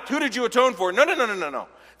you elect? Who did you atone for? No.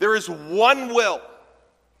 There is one will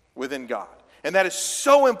within God, and that is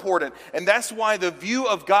so important, and that's why the view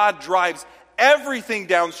of God drives everything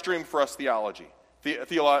downstream for us in our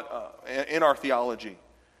theology.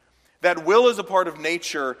 That will is a part of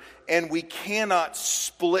nature, and we cannot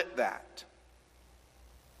split that.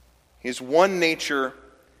 He's one nature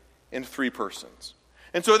in three persons.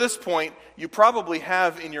 And so at this point, you probably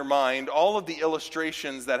have in your mind all of the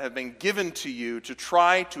illustrations that have been given to you to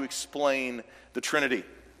try to explain the Trinity.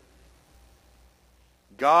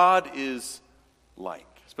 God is like.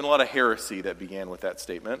 There's been a lot of heresy that began with that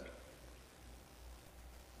statement.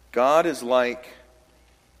 God is like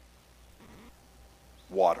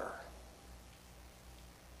water.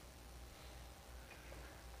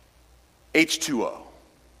 H2O,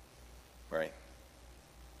 right?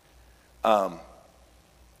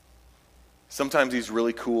 Sometimes he's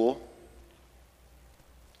really cool.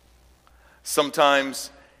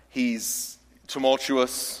 Sometimes he's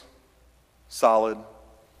tumultuous, solid,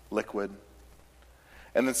 liquid.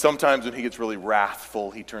 And then sometimes when he gets really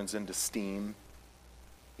wrathful, he turns into steam.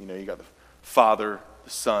 You got the Father, the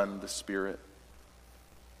Son, the Spirit.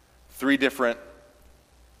 Three different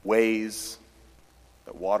ways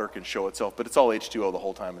that water can show itself, but it's all H2O the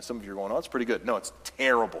whole time. And some of you are going, oh, that's pretty good. No, it's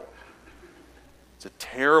terrible. It's a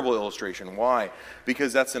terrible illustration. Why?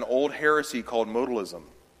 Because that's an old heresy called modalism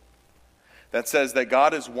that says that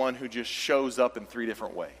God is one who just shows up in three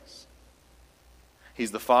different ways.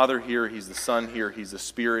 He's the Father here, He's the Son here, He's the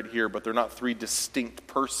Spirit here, but they're not three distinct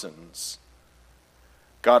persons.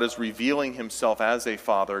 God is revealing Himself as a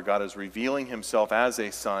Father, God is revealing Himself as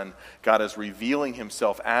a Son, God is revealing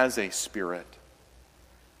Himself as a Spirit.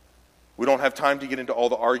 We don't have time to get into all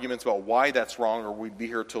the arguments about why that's wrong, or we'd be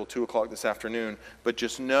here till 2 o'clock this afternoon. But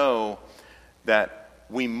just know that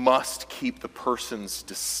we must keep the persons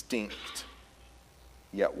distinct,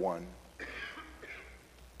 yet one.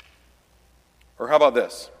 Or how about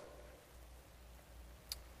this?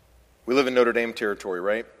 We live in Notre Dame territory,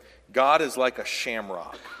 right? God is like a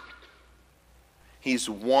shamrock. He's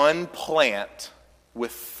one plant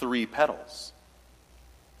with three petals.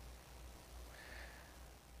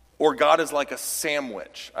 Or God is like a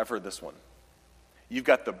sandwich. I've heard this one. You've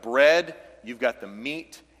got the bread, you've got the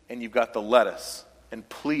meat, and you've got the lettuce. And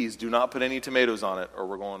please do not put any tomatoes on it, or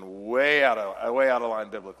we're going way out of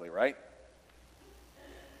line biblically, right?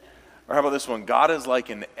 Or how about this one? God is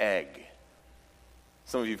like an egg.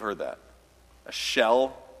 Some of you have heard that. A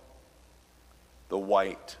shell, the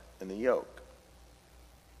white, and the yolk.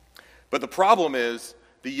 But the problem is,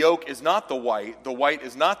 the yolk is not the white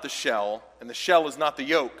is not the shell, and the shell is not the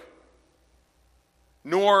yolk.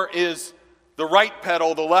 Nor is the right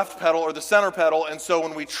petal, the left petal, or the center petal. And so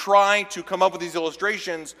when we try to come up with these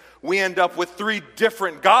illustrations, we end up with three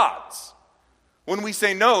different gods. When we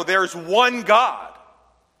say, no, there's one God.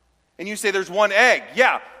 And you say there's one egg.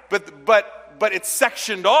 Yeah, but it's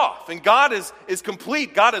sectioned off. And God is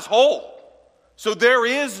complete. God is whole. So there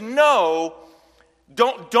is no,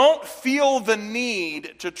 don't feel the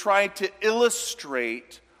need to try to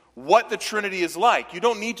illustrate what the Trinity is like. You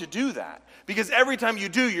don't need to do that. Because every time you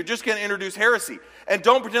do, you're just going to introduce heresy. And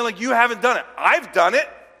don't pretend like you haven't done it. I've done it.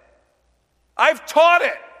 I've taught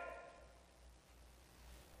it.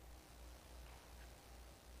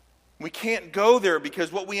 We can't go there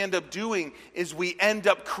because what we end up doing is we end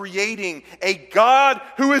up creating a God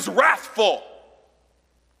who is wrathful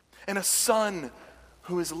and a Son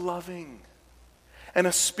who is loving and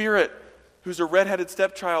a Spirit who's a redheaded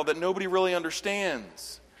stepchild that nobody really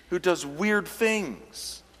understands, who does weird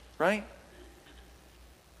things, right?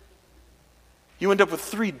 You end up with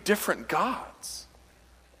three different gods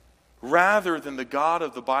rather than the God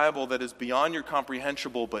of the Bible that is beyond your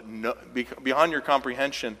comprehension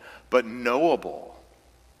but knowable,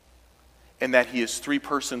 and that he is three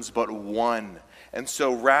persons but one. And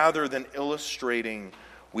so rather than illustrating,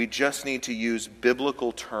 we just need to use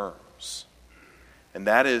biblical terms. And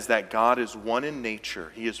that is that God is one in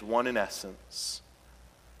nature, he is one in essence,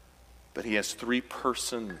 but he has three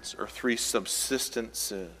persons or three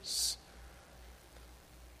subsistences.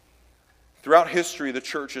 Throughout history, the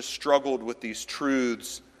church has struggled with these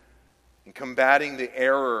truths and combating the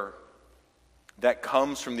error that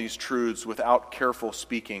comes from these truths without careful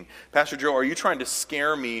speaking. Pastor Joe, are you trying to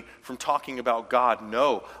scare me from talking about God?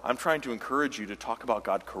 No, I'm trying to encourage you to talk about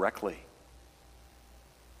God correctly.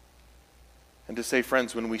 And to say,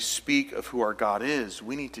 friends, when we speak of who our God is,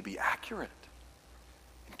 we need to be accurate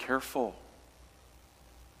and careful,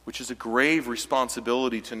 which is a grave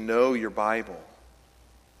responsibility to know your Bible.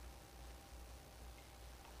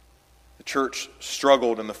 The church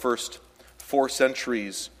struggled in the first 4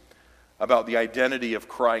 centuries about the identity of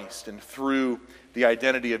Christ, and through the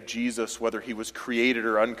identity of Jesus, whether he was created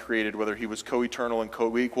or uncreated, whether he was co-eternal and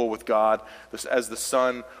co-equal with God as the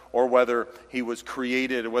Son, or whether he was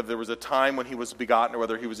created, whether there was a time when he was begotten, or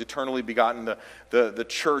whether he was eternally begotten. The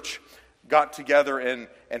church got together and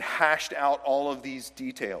hashed out all of these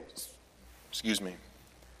details.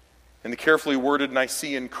 In the carefully worded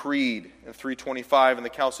Nicene Creed in 325, and the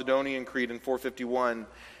Chalcedonian Creed in 451,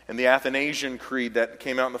 and the Athanasian Creed that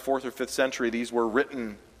came out in the 4th or 5th century, these were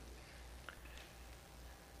written.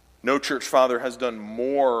 No church father has done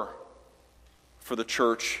more for the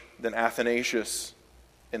church than Athanasius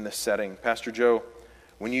in this setting. Pastor Joe,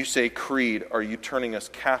 when you say creed, are you turning us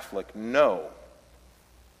Catholic? No.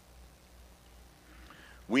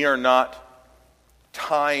 We are not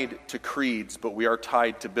tied to creeds, but we are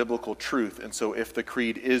tied to biblical truth. And so if the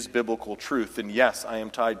creed is biblical truth, then yes, I am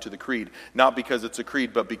tied to the creed. Not because it's a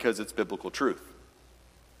creed, but because it's biblical truth.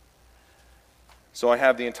 So I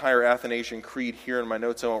have the entire Athanasian Creed here in my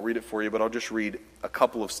notes. I won't read it for you, but I'll just read a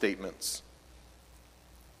couple of statements.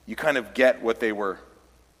 You kind of get what they were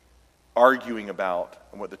arguing about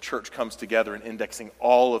and what the church comes together in indexing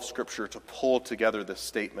all of Scripture to pull together this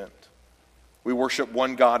statement. We worship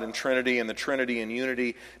one God in Trinity, and the Trinity in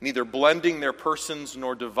unity, neither blending their persons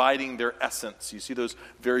nor dividing their essence. You see those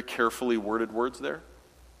very carefully worded words there?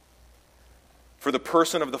 For the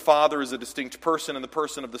person of the Father is a distinct person, and the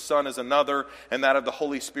person of the Son is another, and that of the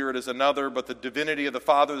Holy Spirit is another. But the divinity of the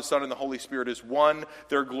Father, the Son, and the Holy Spirit is one,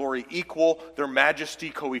 their glory equal, their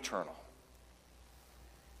majesty co-eternal.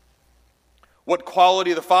 What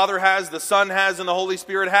quality the Father has, the Son has, and the Holy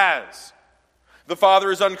Spirit has. The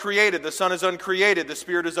Father is uncreated, the Son is uncreated, the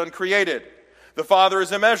Spirit is uncreated. The Father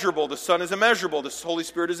is immeasurable, the Son is immeasurable, the Holy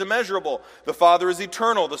Spirit is immeasurable. The Father is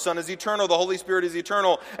eternal, the Son is eternal, the Holy Spirit is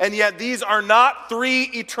eternal. And yet these are not three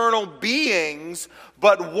eternal beings,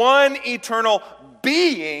 but one eternal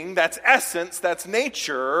being, that's essence, that's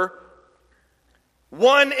nature.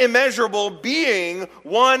 One immeasurable being,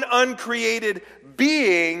 one uncreated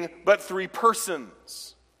being, but three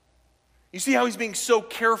persons. You see how he's being so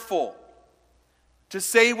careful to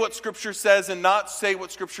say what Scripture says and not say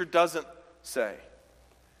what Scripture doesn't say.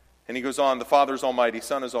 And he goes on, the Father is almighty,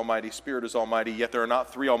 Son is almighty, Spirit is almighty, yet there are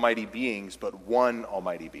not three almighty beings, but one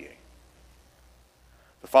almighty being.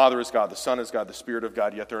 The Father is God, the Son is God, the Spirit of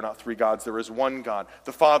God, yet there are not three gods, there is one God.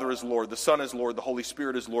 The Father is Lord, the Son is Lord, the Holy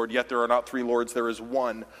Spirit is Lord, yet there are not three Lords, there is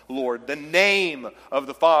one Lord. The name of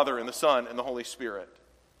the Father and the Son and the Holy Spirit.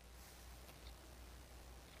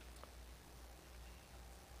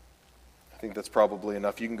 I think that's probably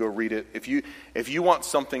enough. You can go read it. If you want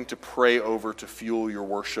something to pray over to fuel your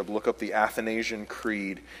worship, look up the Athanasian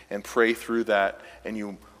Creed and pray through that, and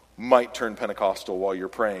you might turn Pentecostal while you're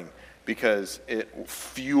praying because it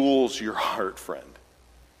fuels your heart, friend.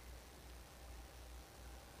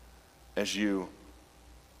 As you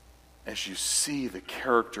see the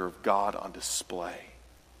character of God on display.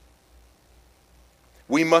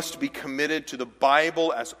 We must be committed to the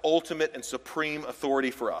Bible as ultimate and supreme authority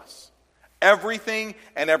for us. Everything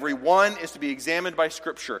and everyone is to be examined by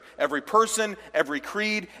Scripture. Every person, every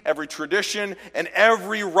creed, every tradition, and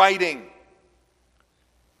every writing.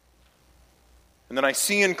 And the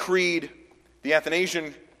Nicene Creed, the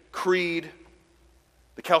Athanasian Creed,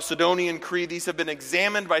 The Chalcedonian Creed, these have been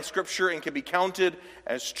examined by Scripture and can be counted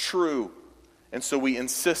as true. And so we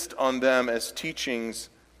insist on them as teachings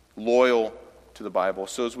loyal to the Bible.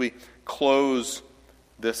 So as we close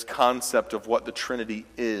this concept of what the Trinity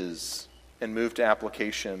is and move to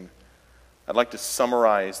application, I'd like to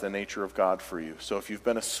summarize the nature of God for you. So if you've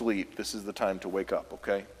been asleep, this is the time to wake up,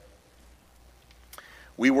 okay?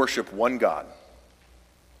 We worship one God.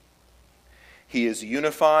 He is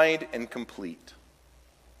unified and complete,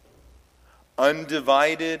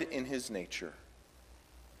 undivided in his nature.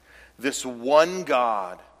 This one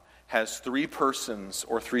God has three persons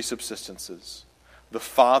or three subsistences: the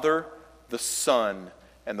Father, the Son,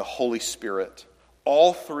 and the Holy Spirit.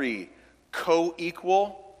 All three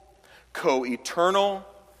co-equal, co-eternal,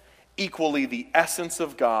 equally the essence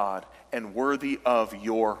of God, and worthy of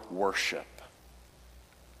your worship.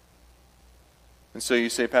 And so you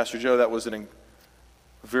say, Pastor Joe, that was a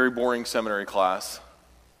very boring seminary class.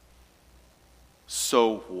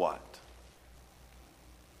 So what?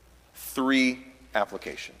 3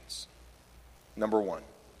 applications. Number 1.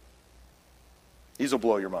 These will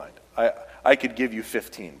blow your mind. I could give you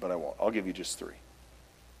 15, but I won't. I'll give you just 3.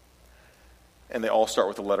 And they all start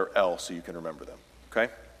with the letter L, so you can remember them.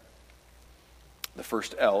 Okay? The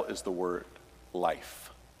first L is the word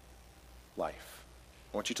life. Life.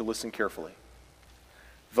 I want you to listen carefully.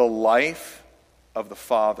 The life of the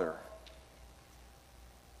Father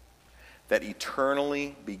that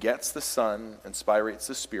eternally begets the Son and spirates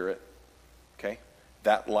the Spirit, okay?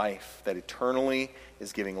 That life that eternally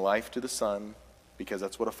is giving life to the Son, because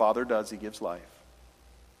that's what a father does, he gives life.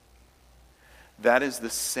 That is the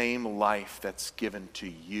same life that's given to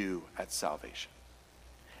you at salvation.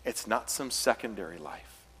 It's not some secondary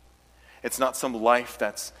life. It's not some life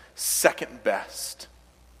that's second best.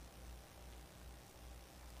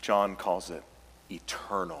 John calls it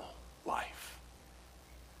eternal life.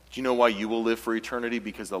 Do you know why you will live for eternity?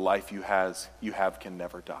 Because the life you have can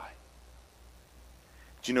never die.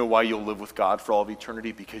 Do you know why you'll live with God for all of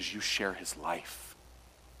eternity? Because you share his life.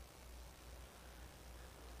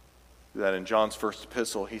 That in John's first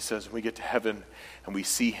epistle, he says, when we get to heaven and we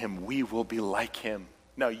see him, we will be like him.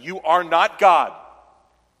 Now, you are not God.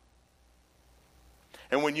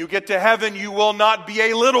 And when you get to heaven, you will not be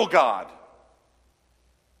a little God.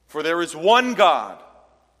 For there is one God.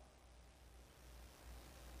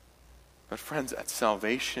 But friends, at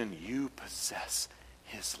salvation, you possess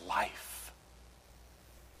his life.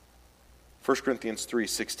 1 Corinthians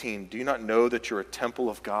 3:16, do you not know that you're a temple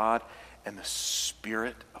of God and the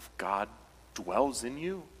Spirit of God dwells in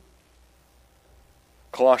you?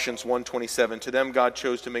 Colossians 1:27, to them God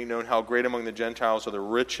chose to make known how great among the Gentiles are the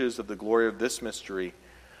riches of the glory of this mystery,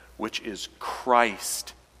 which is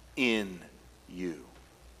Christ in you,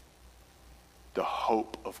 the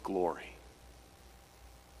hope of glory.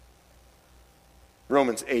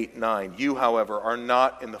 Romans 8:9, you, however, are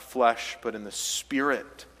not in the flesh, but in the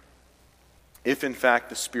Spirit. If in fact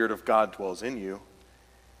the Spirit of God dwells in you,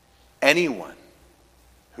 anyone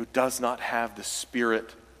who does not have the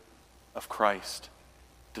Spirit of Christ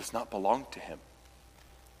does not belong to him.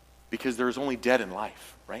 Because there is only dead in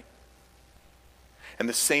life, right? And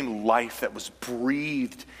the same life that was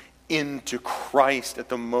breathed into Christ at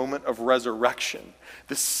the moment of resurrection,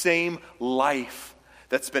 the same life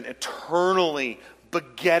that's been eternally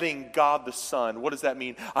begetting God the Son. What does that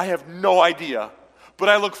mean? I have no idea. But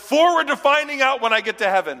I look forward to finding out when I get to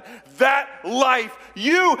heaven. That life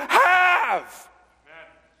you have.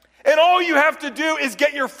 And all you have to do is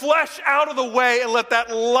get your flesh out of the way and let that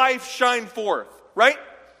life shine forth. Right?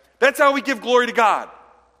 That's how we give glory to God.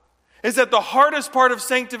 Is that the hardest part of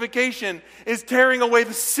sanctification is tearing away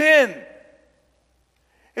the sin.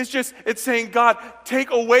 It's saying, God, take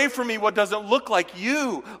away from me what doesn't look like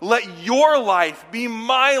you. Let your life be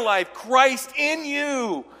my life. Christ in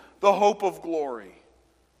you, the hope of glory.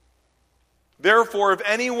 Therefore, if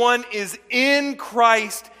anyone is in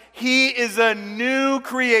Christ, he is a new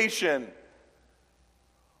creation.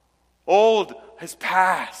 Old has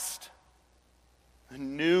passed. The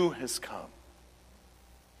new has come.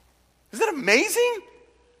 Isn't that amazing?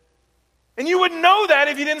 And you would know that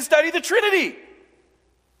if you didn't study the Trinity.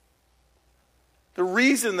 The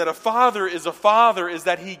reason that a father is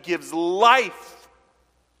that he gives life.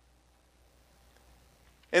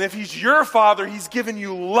 And if he's your father, he's given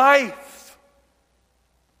you life.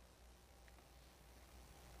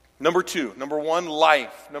 Number 1,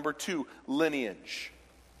 life. Number 2, lineage.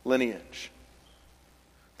 Lineage.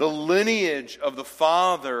 The lineage of the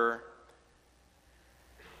Father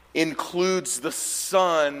includes the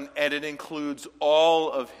Son, and it includes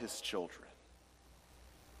all of his children.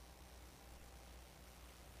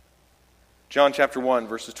 John chapter 1,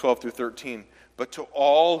 verses 12 through 13. But to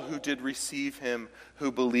all who did receive him,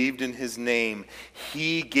 who believed in his name,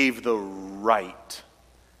 he gave the right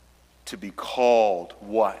to be called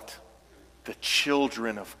what? The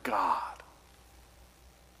children of God.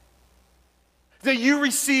 That you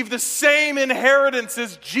receive the same inheritance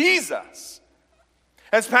as Jesus.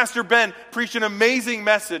 As Pastor Ben preached an amazing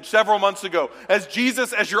message several months ago, as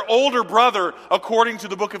Jesus as your older brother according to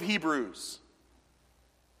the book of Hebrews.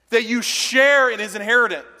 That you share in his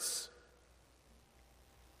inheritance.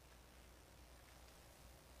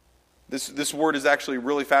 This word is actually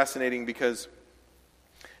really fascinating because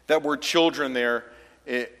that word children there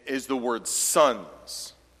is the word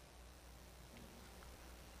sons.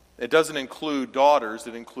 It doesn't include daughters,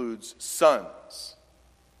 it includes sons.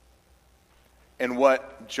 And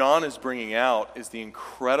what John is bringing out is the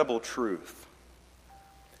incredible truth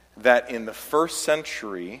that in the first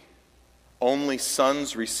century, only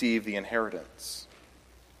sons receive the inheritance.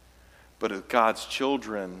 But of God's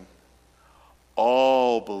children,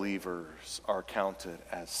 all believers are counted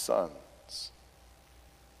as sons.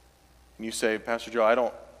 And you say, Pastor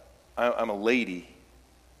Joe, I'm a lady.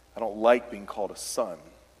 I don't like being called a son.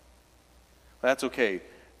 That's okay.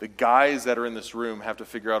 The guys that are in this room have to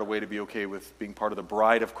figure out a way to be okay with being part of the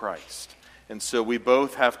bride of Christ. And so we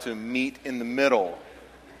both have to meet in the middle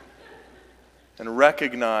and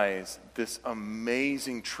recognize this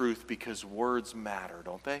amazing truth because words matter,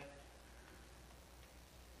 don't they?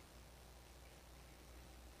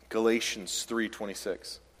 Galatians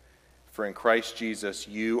 3:26. For in Christ Jesus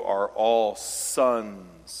you are all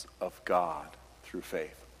sons of God through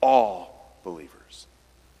faith. All believers.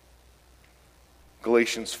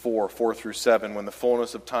 Galatians 4 through 7. When the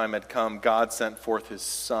fullness of time had come, God sent forth his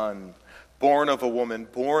Son, born of a woman,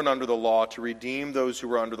 born under the law, to redeem those who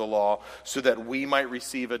were under the law, so that we might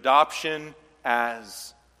receive adoption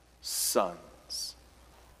as sons.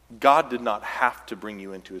 God did not have to bring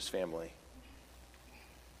you into his family,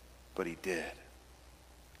 but he did.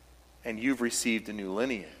 And you've received a new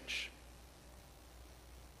lineage.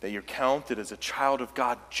 That you're counted as a child of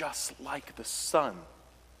God just like the Son.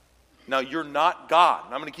 Now, you're not God.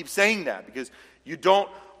 And I'm going to keep saying that because you don't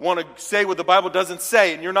want to say what the Bible doesn't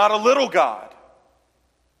say, and you're not a little God.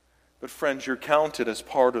 But friends, you're counted as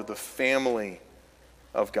part of the family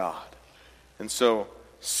of God. And so,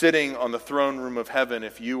 sitting on the throne room of heaven,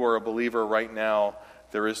 if you are a believer right now,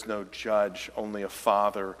 there is no judge, only a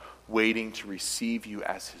Father waiting to receive you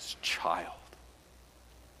as his child.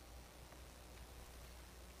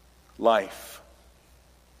 Life,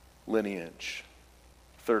 lineage.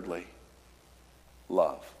 Thirdly,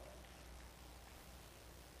 love.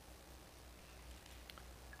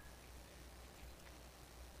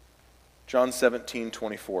 John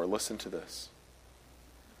 17:24. Listen to this.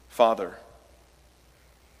 Father,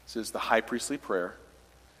 this is the high priestly prayer.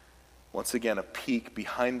 Once again, a peek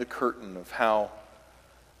behind the curtain of how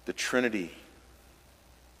the Trinity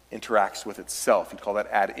interacts with itself. You'd call that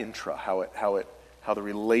ad intra, how the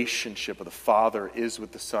relationship of the Father is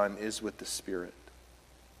with the Son, is with the Spirit.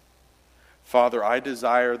 Father, I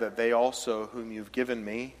desire that they also, whom you've given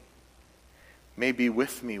me, may be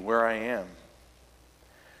with me where I am,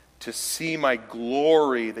 to see my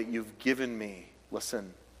glory that you've given me.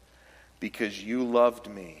 Listen, because you loved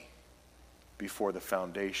me before the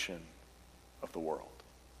foundation of the world.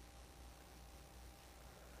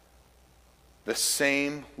 The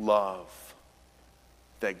same love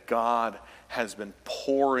that God has been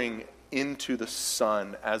pouring into the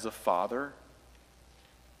Son as a Father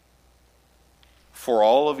for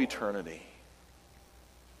all of eternity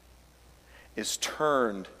is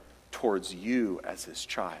turned towards you as his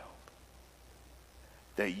child.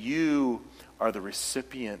 That you are the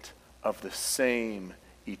recipient of the same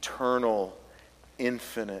eternal,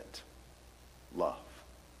 infinite love.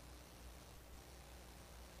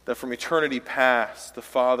 That from eternity past, the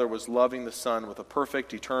Father was loving the Son with a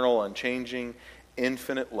perfect, eternal, unchanging,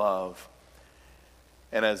 infinite love.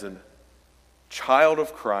 And as a child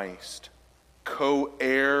of Christ,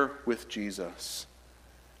 co-heir with Jesus,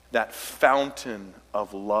 that fountain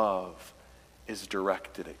of love is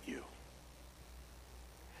directed at you.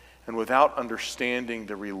 And without understanding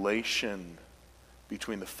the relation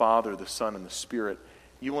between the Father, the Son, and the Spirit,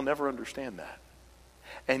 you will never understand that.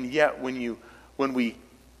 And yet, when we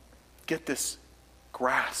get this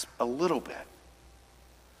grasp a little bit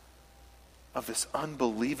of this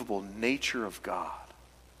unbelievable nature of God,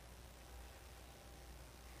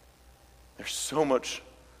 there's so much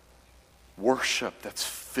worship that's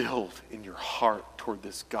filled in your heart toward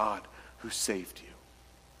this God who saved you.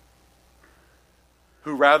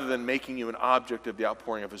 Who, rather than making you an object of the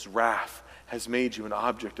outpouring of his wrath, has made you an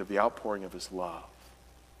object of the outpouring of his love.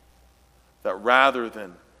 That rather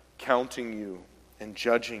than counting you and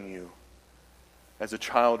judging you as a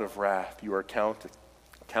child of wrath, you are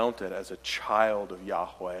counted as a child of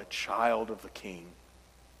Yahweh, a child of the King.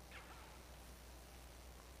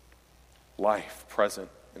 Life present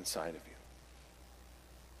inside of you.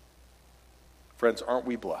 Friends, aren't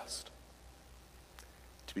we blessed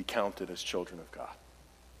to be counted as children of God?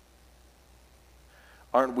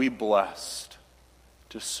 Aren't we blessed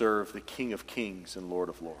to serve the King of Kings and Lord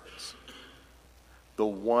of Lords? The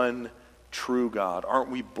one true God. Aren't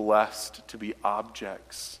we blessed to be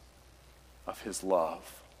objects of his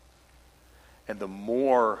love? And the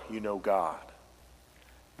more you know God,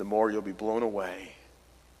 the more you'll be blown away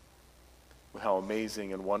with how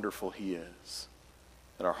amazing and wonderful he is.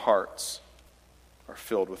 And our hearts are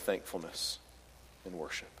filled with thankfulness and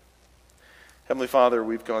worship. Heavenly Father,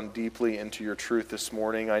 we've gone deeply into your truth this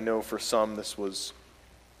morning. I know for some this was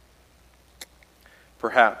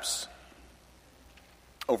perhaps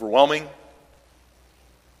overwhelming.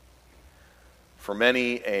 For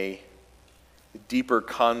many, a deeper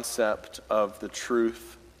concept of the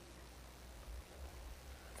truth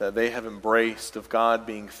that they have embraced of God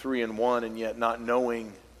being three in one, and yet not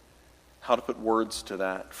knowing how to put words to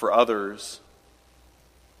that. For others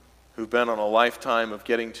who've been on a lifetime of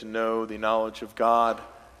getting to know the knowledge of God,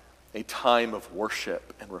 a time of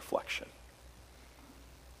worship and reflection.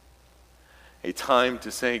 A time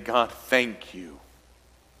to say, God, thank you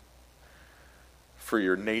for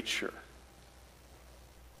your nature.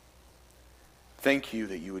 Thank you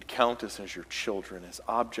that you would count us as your children, as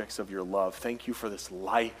objects of your love. Thank you for this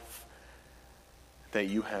life that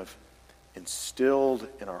you have instilled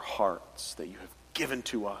in our hearts, that you have given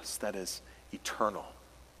to us, that is eternal.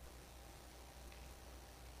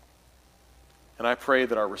 And I pray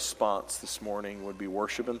that our response this morning would be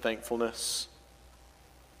worship and thankfulness.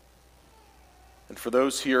 And for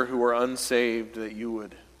those here who are unsaved, that you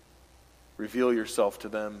would reveal yourself to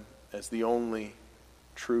them as the only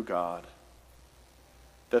true God.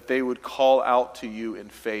 That they would call out to you in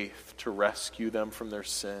faith to rescue them from their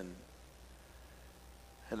sin.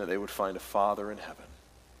 And that they would find a Father in heaven.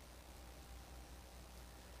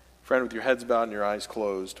 Friend, with your heads bowed and your eyes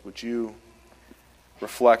closed, would you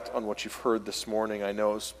reflect on what you've heard this morning? I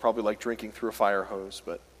know it's probably like drinking through a fire hose,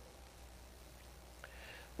 but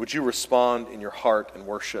would you respond in your heart in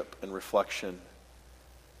worship and reflection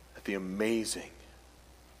at the amazing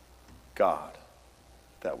God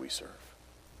that we serve?